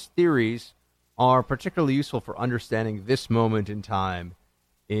and his theories are particularly useful for understanding this moment in time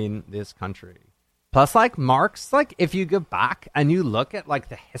in this country. Plus, like, Marx, like, if you go back and you look at, like,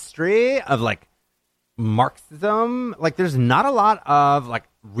 the history of, like, Marxism, like, there's not a lot of, like,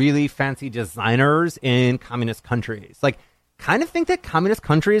 really fancy designers in communist countries. Like, kind of think that communist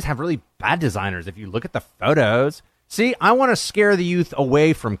countries have really bad designers if you look at the photos. See, I want to scare the youth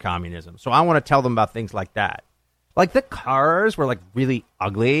away from communism, so I want to tell them about things like that. Like, the cars were, like, really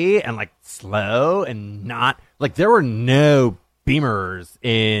ugly and, like, slow and not... Like, there were no Beamers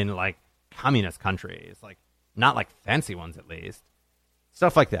in, like, communist countries. Like, not, like, fancy ones, at least.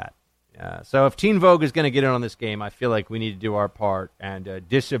 Stuff like that. So if Teen Vogue is going to get in on this game, I feel like we need to do our part and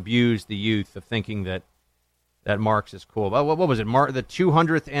disabuse the youth of thinking that Marx is cool. But what was it? The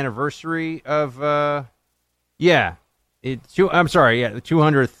 200th anniversary of... the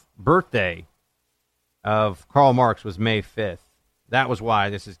 200th birthday of Karl Marx was May 5th. That was why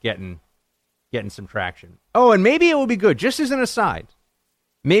this is getting some traction. Oh, and maybe it will be good, just as an aside,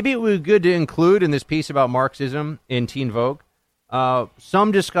 maybe it would be good to include in this piece about Marxism in Teen Vogue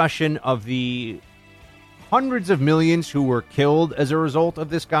some discussion of the hundreds of millions who were killed as a result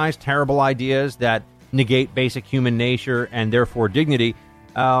of this guy's terrible ideas that negate basic human nature and therefore dignity,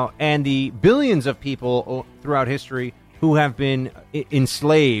 and the billions of people throughout history who have been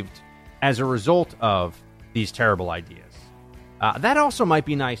enslaved as a result of these terrible ideas. That also might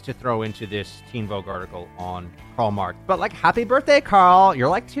be nice to throw into this Teen Vogue article on Karl Marx. But, like, happy birthday, Karl. You're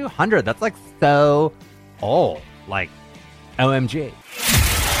like 200. That's, like, so old. Like, OMG.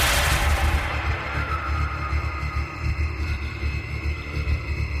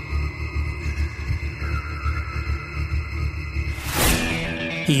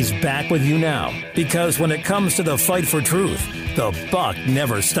 He's back with you now, because when it comes to the fight for truth, the buck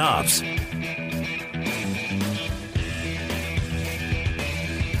never stops.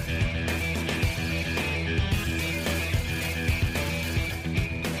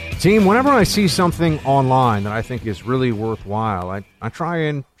 Team, whenever I see something online that I think is really worthwhile, I try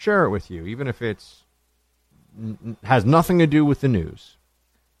and share it with you, even if it's has nothing to do with the news.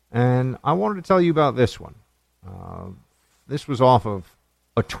 And I wanted to tell you about this one. This was off of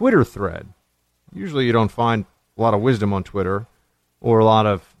a Twitter thread. Usually you don't find a lot of wisdom on Twitter or a lot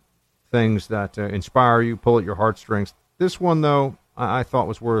of things that inspire you, pull at your heartstrings. This one, though, I thought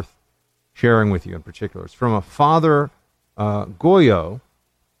was worth sharing with you in particular. It's from a Father Goyo,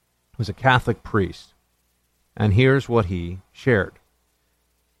 who's a Catholic priest. And here's what he shared.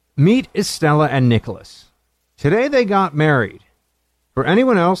 Meet Estella and Nicholas. Today they got married. For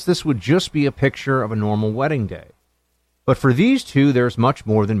anyone else, this would just be a picture of a normal wedding day. But for these two, there's much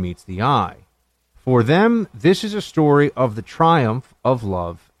more than meets the eye. For them, this is a story of the triumph of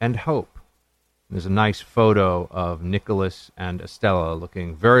love and hope. There's a nice photo of Nicholas and Estella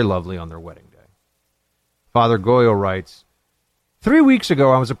looking very lovely on their wedding day. Father Goyo writes, 3 weeks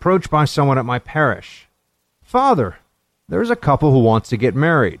ago, I was approached by someone at my parish. Father, there's a couple who wants to get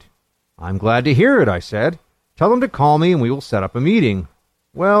married. I'm glad to hear it, I said. Tell them to call me and we will set up a meeting.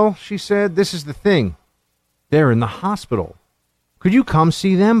 Well, she said, this is the thing. They're in the hospital. Could you come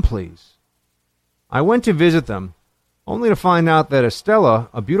see them, please? I went to visit them, only to find out that Estella,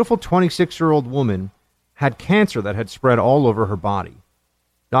 a beautiful 26-year-old woman, had cancer that had spread all over her body.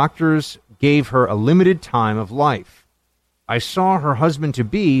 Doctors gave her a limited time of life. I saw her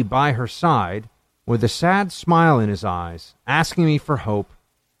husband-to-be by her side with a sad smile in his eyes, asking me for hope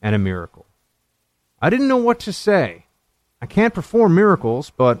and a miracle. I didn't know what to say. I can't perform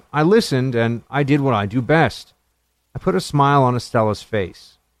miracles, but I listened and I did what I do best. I put a smile on Estella's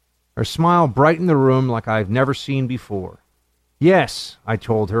face. Her smile brightened the room like I've never seen before. Yes, I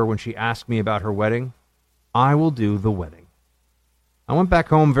told her when she asked me about her wedding, I will do the wedding. I went back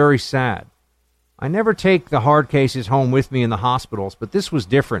home very sad. I never take the hard cases home with me in the hospitals, but this was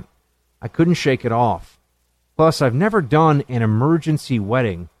different. I couldn't shake it off. Plus, I've never done an emergency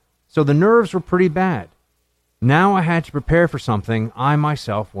wedding, so the nerves were pretty bad. Now I had to prepare for something I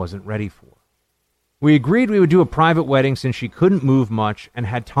myself wasn't ready for. We agreed we would do a private wedding since she couldn't move much and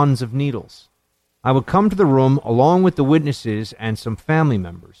had tons of needles. I would come to the room along with the witnesses and some family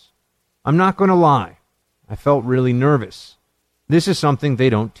members. I'm not going to lie. I felt really nervous. This is something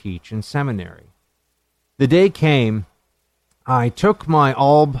they don't teach in seminary. The day came. I took my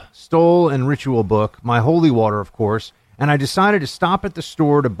alb, stole, and ritual book, my holy water, of course, and I decided to stop at the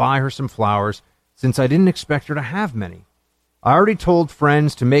store to buy her some flowers since I didn't expect her to have many. I already told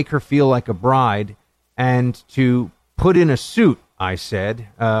friends to make her feel like a bride and to put in a suit, I said,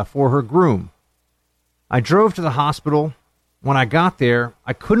 for her groom. I drove to the hospital. When I got there,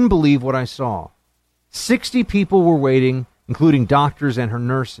 I couldn't believe what I saw. 60 people were waiting, including doctors and her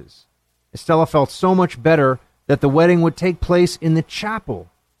nurses. Estella felt so much better that the wedding would take place in the chapel,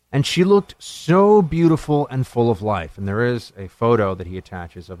 and she looked so beautiful and full of life. And there is a photo that he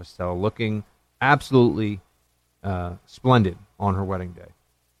attaches of Estella looking absolutely splendid on her wedding day.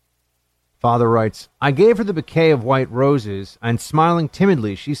 Father writes, I gave her the bouquet of white roses, and smiling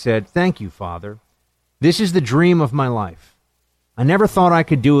timidly, she said, Thank you, Father. This is the dream of my life. I never thought I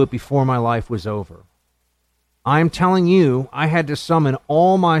could do it before my life was over. I am telling you, I had to summon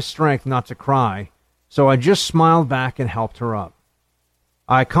all my strength not to cry, so I just smiled back and helped her up.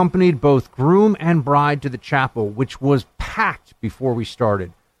 I accompanied both groom and bride to the chapel, which was packed before we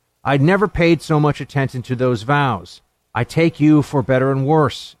started. I'd never paid so much attention to those vows. I take you for better and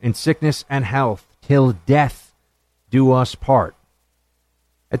worse, in sickness and health, till death do us part.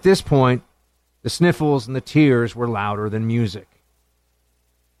 At this point, the sniffles and the tears were louder than music.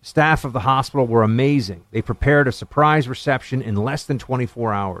 The staff of the hospital were amazing. They prepared a surprise reception in less than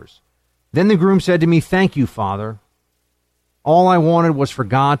 24 hours. Then the groom said to me, Thank you, Father. All I wanted was for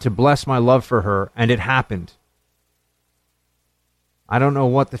God to bless my love for her, and it happened. I don't know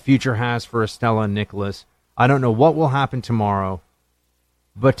what the future has for Estella and Nicholas. I don't know what will happen tomorrow.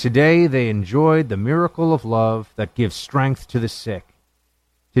 But today they enjoyed the miracle of love that gives strength to the sick.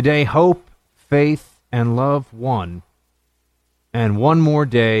 Today hope, faith, and love won. And one more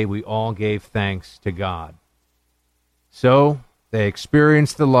day we all gave thanks to God. So they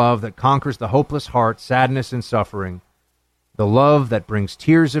experienced the love that conquers the hopeless heart, sadness, and suffering. The love that brings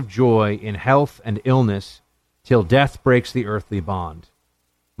tears of joy in health and illness till death breaks the earthly bond.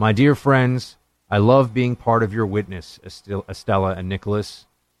 My dear friends, I love being part of your witness, Estella and Nicholas.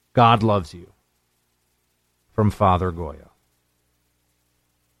 God loves you. From Father Goyo.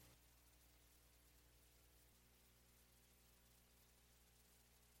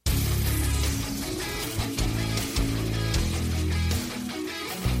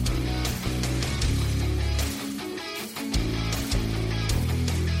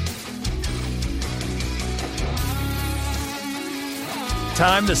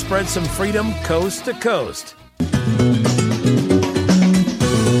 Time to spread some freedom coast to coast.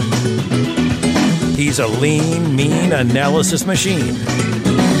 He's a lean, mean analysis machine.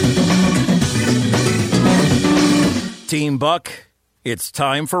 Team Buck, it's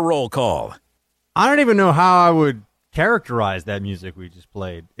time for roll call. I don't even know how I would characterize that music we just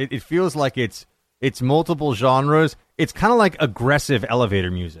played. It feels like it's multiple genres. It's kind of like aggressive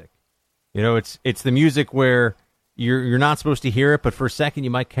elevator music. You know, it's the music where you're not supposed to hear it, but for a second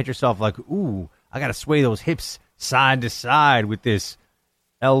you might catch yourself like, ooh, I got to sway those hips side to side with this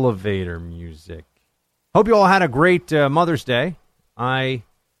elevator music. Hope you all had a great Mother's Day. I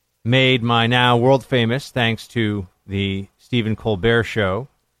made my now world famous, thanks to the Stephen Colbert Show,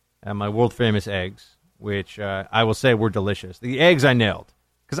 my world famous eggs, which I will say were delicious. The eggs I nailed,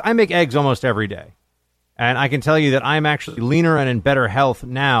 because I make eggs almost every day. And I can tell you that I'm actually leaner and in better health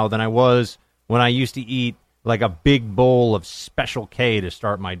now than I was when I used to eat like a big bowl of Special K to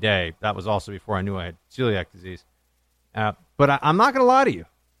start my day. That was also before I knew I had celiac disease. But I'm not going to lie to you,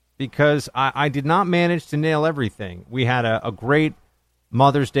 because I did not manage to nail everything. We had a great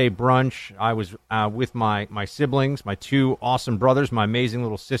Mother's Day brunch. I was with my siblings, my two awesome brothers, my amazing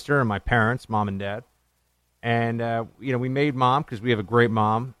little sister, and my parents, mom and dad. And, we made Mom, because we have a great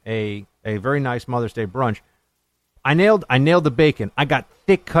mom, a very nice Mother's Day brunch. I nailed the bacon. I got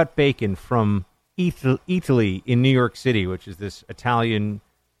thick-cut bacon from Italy in New York City, which is this Italian,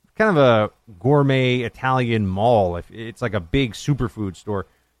 kind of a gourmet Italian mall. It's like a big superfood store.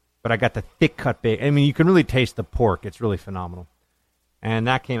 But I got the thick-cut bacon. I mean, you can really taste the pork. It's really phenomenal. And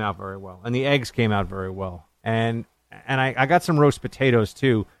that came out very well. And the eggs came out very well. And I got some roast potatoes,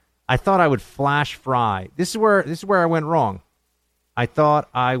 too. I thought I would flash fry. This is where I went wrong. I thought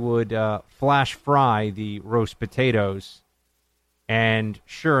I would flash fry the roast potatoes. And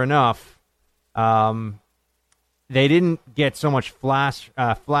sure enough, they didn't get so much flash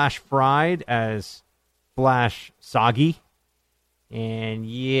fried as flash soggy. And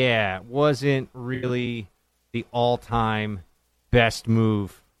yeah, it wasn't really the all-time best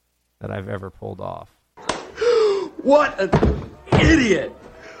move that I've ever pulled off. What an idiot!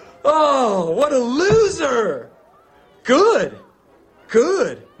 Oh, what a loser! Good.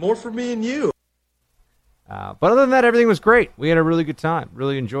 More for me and you. But other than that, everything was great. We had a really good time.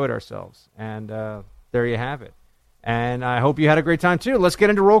 Really enjoyed ourselves. And there you have it. And I hope you had a great time, too. Let's get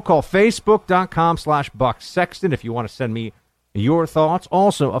into roll call. Facebook.com/Buck Sexton if you want to send me your thoughts.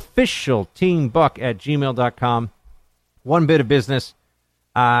 Also, official teambuck@gmail.com. One bit of business.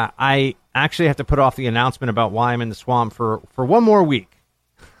 I actually have to put off the announcement about why I'm in the swamp for one more week.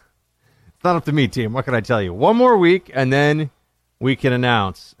 It's not up to me, team. What can I tell you? One more week, and then we can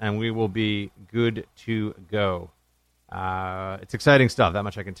announce, and we will be good to go. It's exciting stuff. That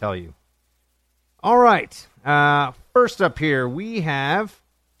much I can tell you. All right. First up here, we have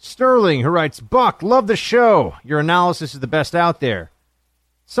Sterling, who writes, Buck, love the show. Your analysis is the best out there.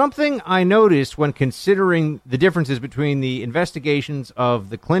 Something I noticed when considering the differences between the investigations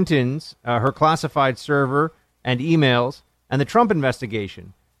of the Clintons, her classified server and emails, and the Trump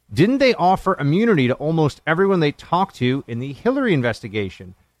investigation. Didn't they offer immunity to almost everyone they talked to in the Hillary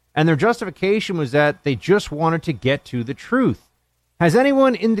investigation? And their justification was that they just wanted to get to the truth. Has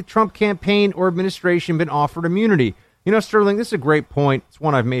anyone in the Trump campaign or administration been offered immunity? You know, Sterling, this is a great point. It's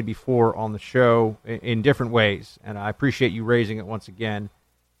one I've made before on the show in different ways, and I appreciate you raising it once again.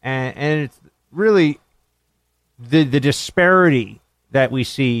 And it's really the disparity that we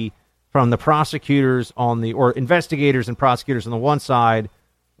see from the prosecutors or investigators and prosecutors on the one side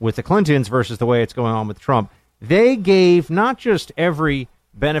with the Clintons versus the way it's going on with Trump. They gave not just every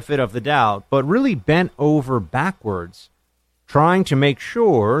benefit of the doubt, but really bent over backwards, trying to make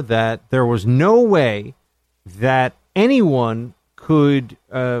sure that there was no way that anyone could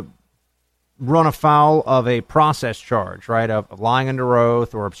run afoul of a process charge, right, of lying under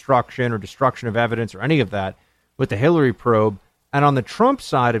oath or obstruction or destruction of evidence or any of that with the Hillary probe. And on the Trump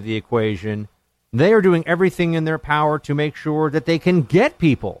side of the equation, they are doing everything in their power to make sure that they can get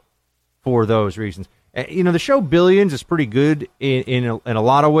people for those reasons. You know, the show Billions is pretty good in a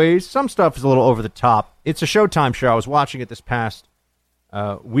lot of ways. Some stuff is a little over the top. It's a Showtime show. I was watching it this past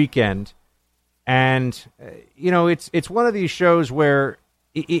weekend. And, you know, it's one of these shows where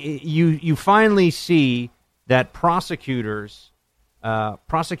you finally see that prosecutors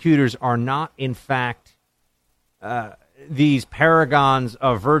are not, in fact, these paragons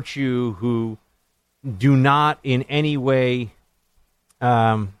of virtue who do not in any way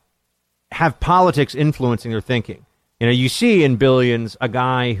have politics influencing their thinking. You know, you see in Billions a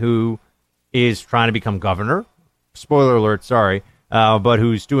guy who is trying to become governor. Spoiler alert, sorry. But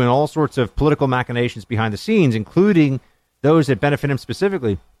who's doing all sorts of political machinations behind the scenes, including those that benefit him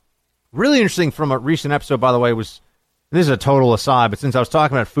specifically. Really interesting from a recent episode, by the way, was, this is a total aside, but since I was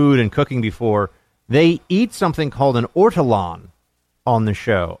talking about food and cooking before, they eat something called an ortolan on the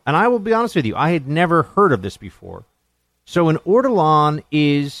show. And I will be honest with you, I had never heard of this before. So an ortolan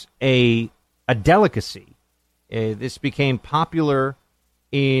is a delicacy. This became popular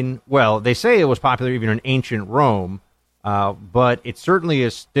they say it was popular even in ancient Rome, but it certainly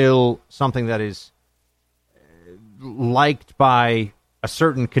is still something that is liked by a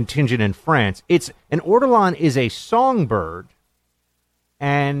certain contingent in France. An ortolan is a songbird,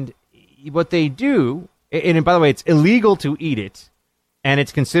 and what they do, and by the way, it's illegal to eat it, and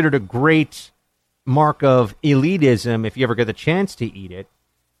it's considered a great mark of elitism if you ever get the chance to eat it.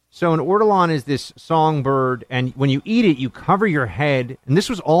 So an ortolan is this songbird, and when you eat it, you cover your head, and this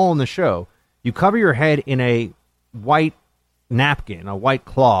was all in the show, you cover your head in a white napkin, a white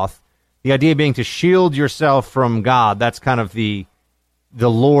cloth, the idea being to shield yourself from God. That's kind of the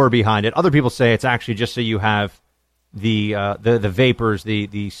lore behind it. Other people say it's actually just so you have the vapors,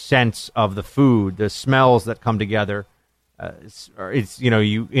 the scents of the food, the smells that come together.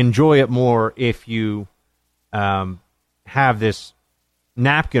 You enjoy it more if you have this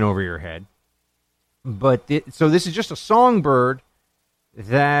napkin over your head. But so this is just a songbird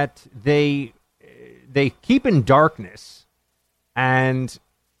that they keep in darkness, and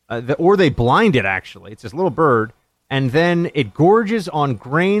or they blind it. Actually, it's this little bird, and then it gorges on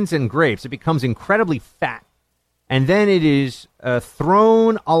grains and grapes. It becomes incredibly fat, and then it is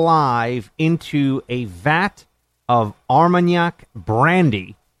thrown alive into a vat of Armagnac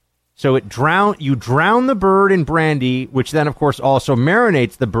brandy. So you drown the bird in brandy, which then, of course, also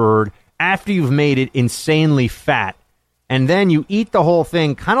marinates the bird after you've made it insanely fat. And then you eat the whole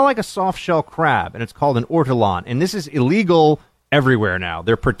thing, kind of like a soft-shell crab, and it's called an ortolan. And this is illegal everywhere now.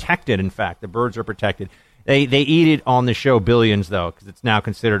 They're protected, in fact. The birds are protected. They eat it on the show Billions, though, because it's now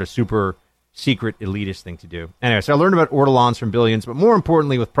considered a super secret elitist thing to do. Anyway, so I learned about ortolans from Billions, but more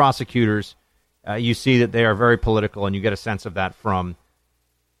importantly, with prosecutors, you see that they are very political, and you get a sense of that from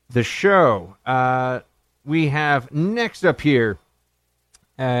the show. We have next up here,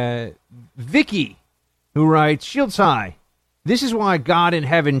 Vicky, who writes, Shields High. This is why God in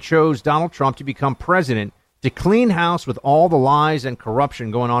heaven chose Donald Trump to become president, to clean house with all the lies and corruption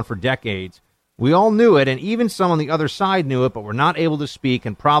going on for decades. We all knew it, and even some on the other side knew it, but were not able to speak,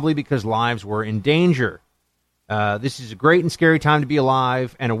 and probably because lives were in danger. This is a great and scary time to be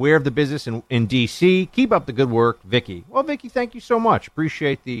alive and aware of the business in D.C. Keep up the good work, Vicky. Well, Vicky, thank you so much.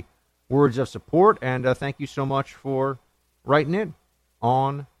 Appreciate the words of support, and thank you so much for writing in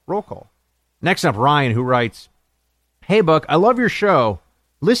on Roll Call. Next up, Ryan, who writes, Hey, Buck, I love your show.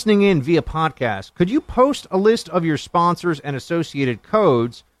 Listening in via podcast, could you post a list of your sponsors and associated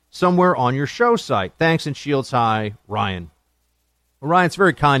codes somewhere on your show site? Thanks, and Shields High, Ryan. Well, Ryan, it's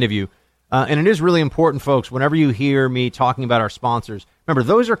very kind of you. And it is really important, folks, whenever you hear me talking about our sponsors, remember,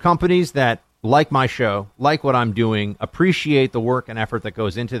 those are companies that like my show, like what I'm doing, appreciate the work and effort that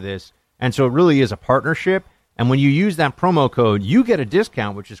goes into this. And so it really is a partnership. And when you use that promo code, you get a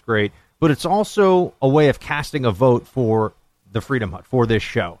discount, which is great. But it's also a way of casting a vote for the Freedom Hut, for this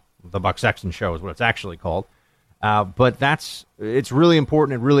show. The Buck Sexton Show is what it's actually called. But it's really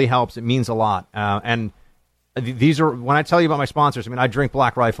important. It really helps. It means a lot. And these are, when I tell you about my sponsors, I mean, I drink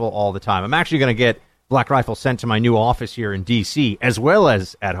Black Rifle all the time. I'm actually going to get Black Rifle sent to my new office here in D.C. as well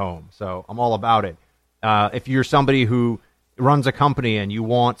as at home. So I'm all about it. If you're somebody who runs a company and you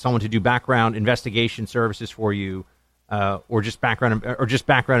want someone to do background investigation services for you, or just background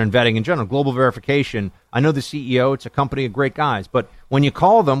and vetting in general, global verification. I know the CEO. It's a company of great guys. But when you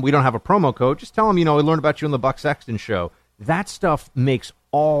call them, we don't have a promo code. Just tell them, I learned about you on the Buck Sexton Show. That stuff makes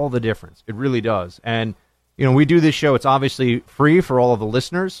all the difference. It really does. And we do this show. It's obviously free for all of the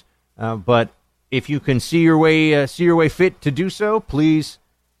listeners. But if you can see your way fit to do so, please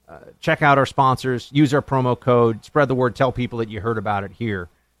check out our sponsors. Use our promo code. Spread the word. Tell people that you heard about it here.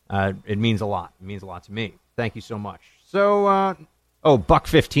 It means a lot. It means a lot to me. Thank you so much. So, Buck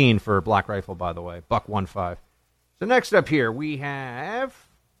 15 for Black Rifle, by the way. Buck 15. So next up here, we have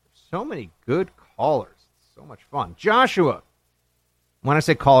so many good callers. It's so much fun. Joshua. When I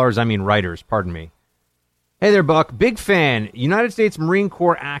say callers, I mean writers. Pardon me. Hey there, Buck. Big fan. United States Marine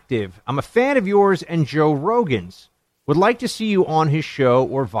Corps active. I'm a fan of yours and Joe Rogan's. Would like to see you on his show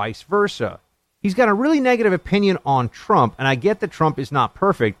or vice versa. He's got a really negative opinion on Trump, and I get that Trump is not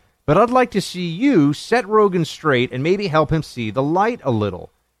perfect, but I'd like to see you set Rogan straight and maybe help him see the light a little.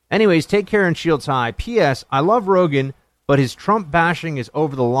 Anyways, take care and Shields High. P.S. I love Rogan, but his Trump bashing is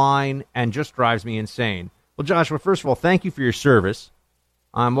over the line and just drives me insane. Well, Joshua, first of all, thank you for your service.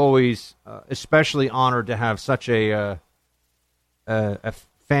 I'm always especially honored to have such a a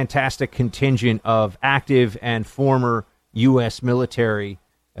fantastic contingent of active and former U.S. military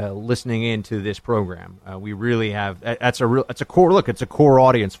listening into this program. We really have. It's a core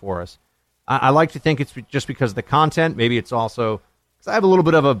audience for us. I like to think it's just because of the content. Maybe it's also because I have a little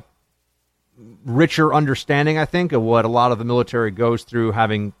bit of a richer understanding, I think, of what a lot of the military goes through,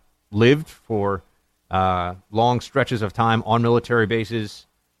 having lived for long stretches of time on military bases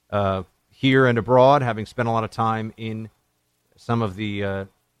here and abroad, having spent a lot of time in some of the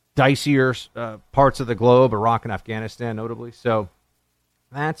dicier parts of the globe, Iraq and Afghanistan, notably. So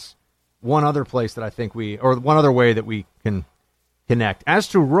that's one other place that I think one other way that we can connect. As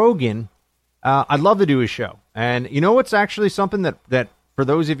to Rogan, I'd love to do his show. And you know what's actually something that for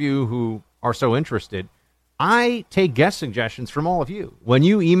those of you who are so interested, I take guest suggestions from all of you. When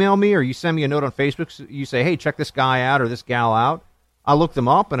you email me or you send me a note on Facebook, you say, hey, check this guy out or this gal out. I look them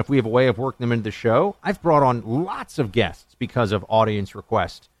up, and if we have a way of working them into the show, I've brought on lots of guests because of audience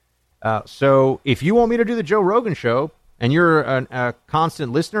request. So if you want me to do the Joe Rogan show, and you're a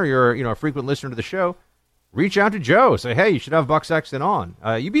constant listener, you're a frequent listener to the show, reach out to Joe. Say, hey, you should have Buck Sexton on.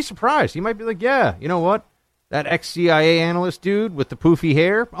 You'd be surprised. He might be like, yeah, you know what? That ex-CIA analyst dude with the poofy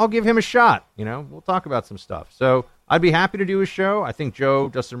hair, I'll give him a shot. We'll talk about some stuff. So I'd be happy to do a show. I think Joe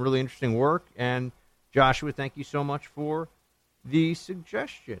does some really interesting work. And Joshua, thank you so much for the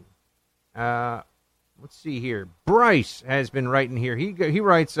suggestion. Let's see here. Bryce has been writing here. He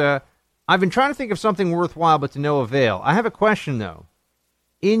writes, I've been trying to think of something worthwhile, but to no avail. I have a question, though.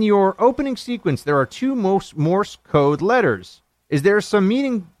 In your opening sequence, there are two Morse code letters. Is there some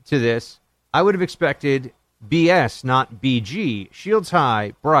meaning to this? I would have expected BS, not BG. Shields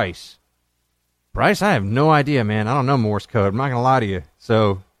high, Bryce. Bryce, I have no idea, man. I don't know Morse code. I'm not going to lie to you.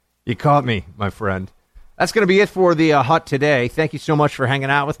 So you caught me, my friend. That's going to be it for the Hut today. Thank you so much for hanging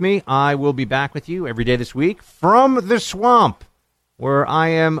out with me. I will be back with you every day this week from the swamp, where I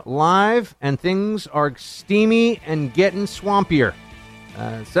am live and things are steamy and getting swampier.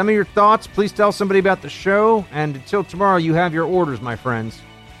 Send me your thoughts. Please tell somebody about the show. And until tomorrow, you have your orders, my friends.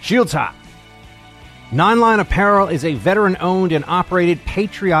 Shields high. Nine Line Apparel is a veteran-owned and operated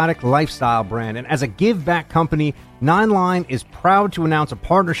patriotic lifestyle brand. And as a give-back company, Nine Line is proud to announce a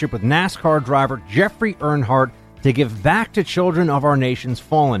partnership with NASCAR driver Jeffrey Earnhardt to give back to children of our nation's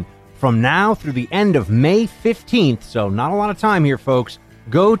fallen. From now through the end of May 15th, so not a lot of time here, folks,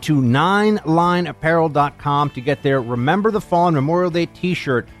 go to 9lineapparel.com to get their Remember the Fallen Memorial Day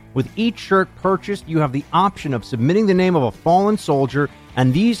t-shirt. With each shirt purchased, you have the option of submitting the name of a fallen soldier,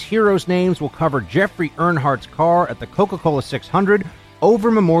 and these heroes' names will cover Jeffrey Earnhardt's car at the Coca-Cola 600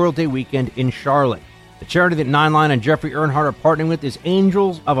 over Memorial Day weekend in Charlotte. The charity that Nine Line and Jeffrey Earnhardt are partnering with is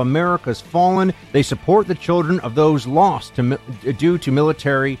Angels of America's Fallen. They support the children of those lost due to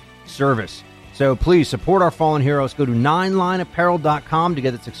military service. So please support our fallen heroes. Go to 9lineapparel.com to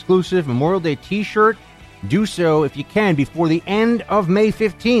get this exclusive Memorial Day t-shirt. Do so, if you can, before the end of May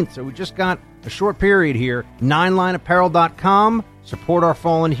 15th. So we just got a short period here. 9lineapparel.com. Support our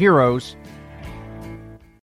fallen heroes.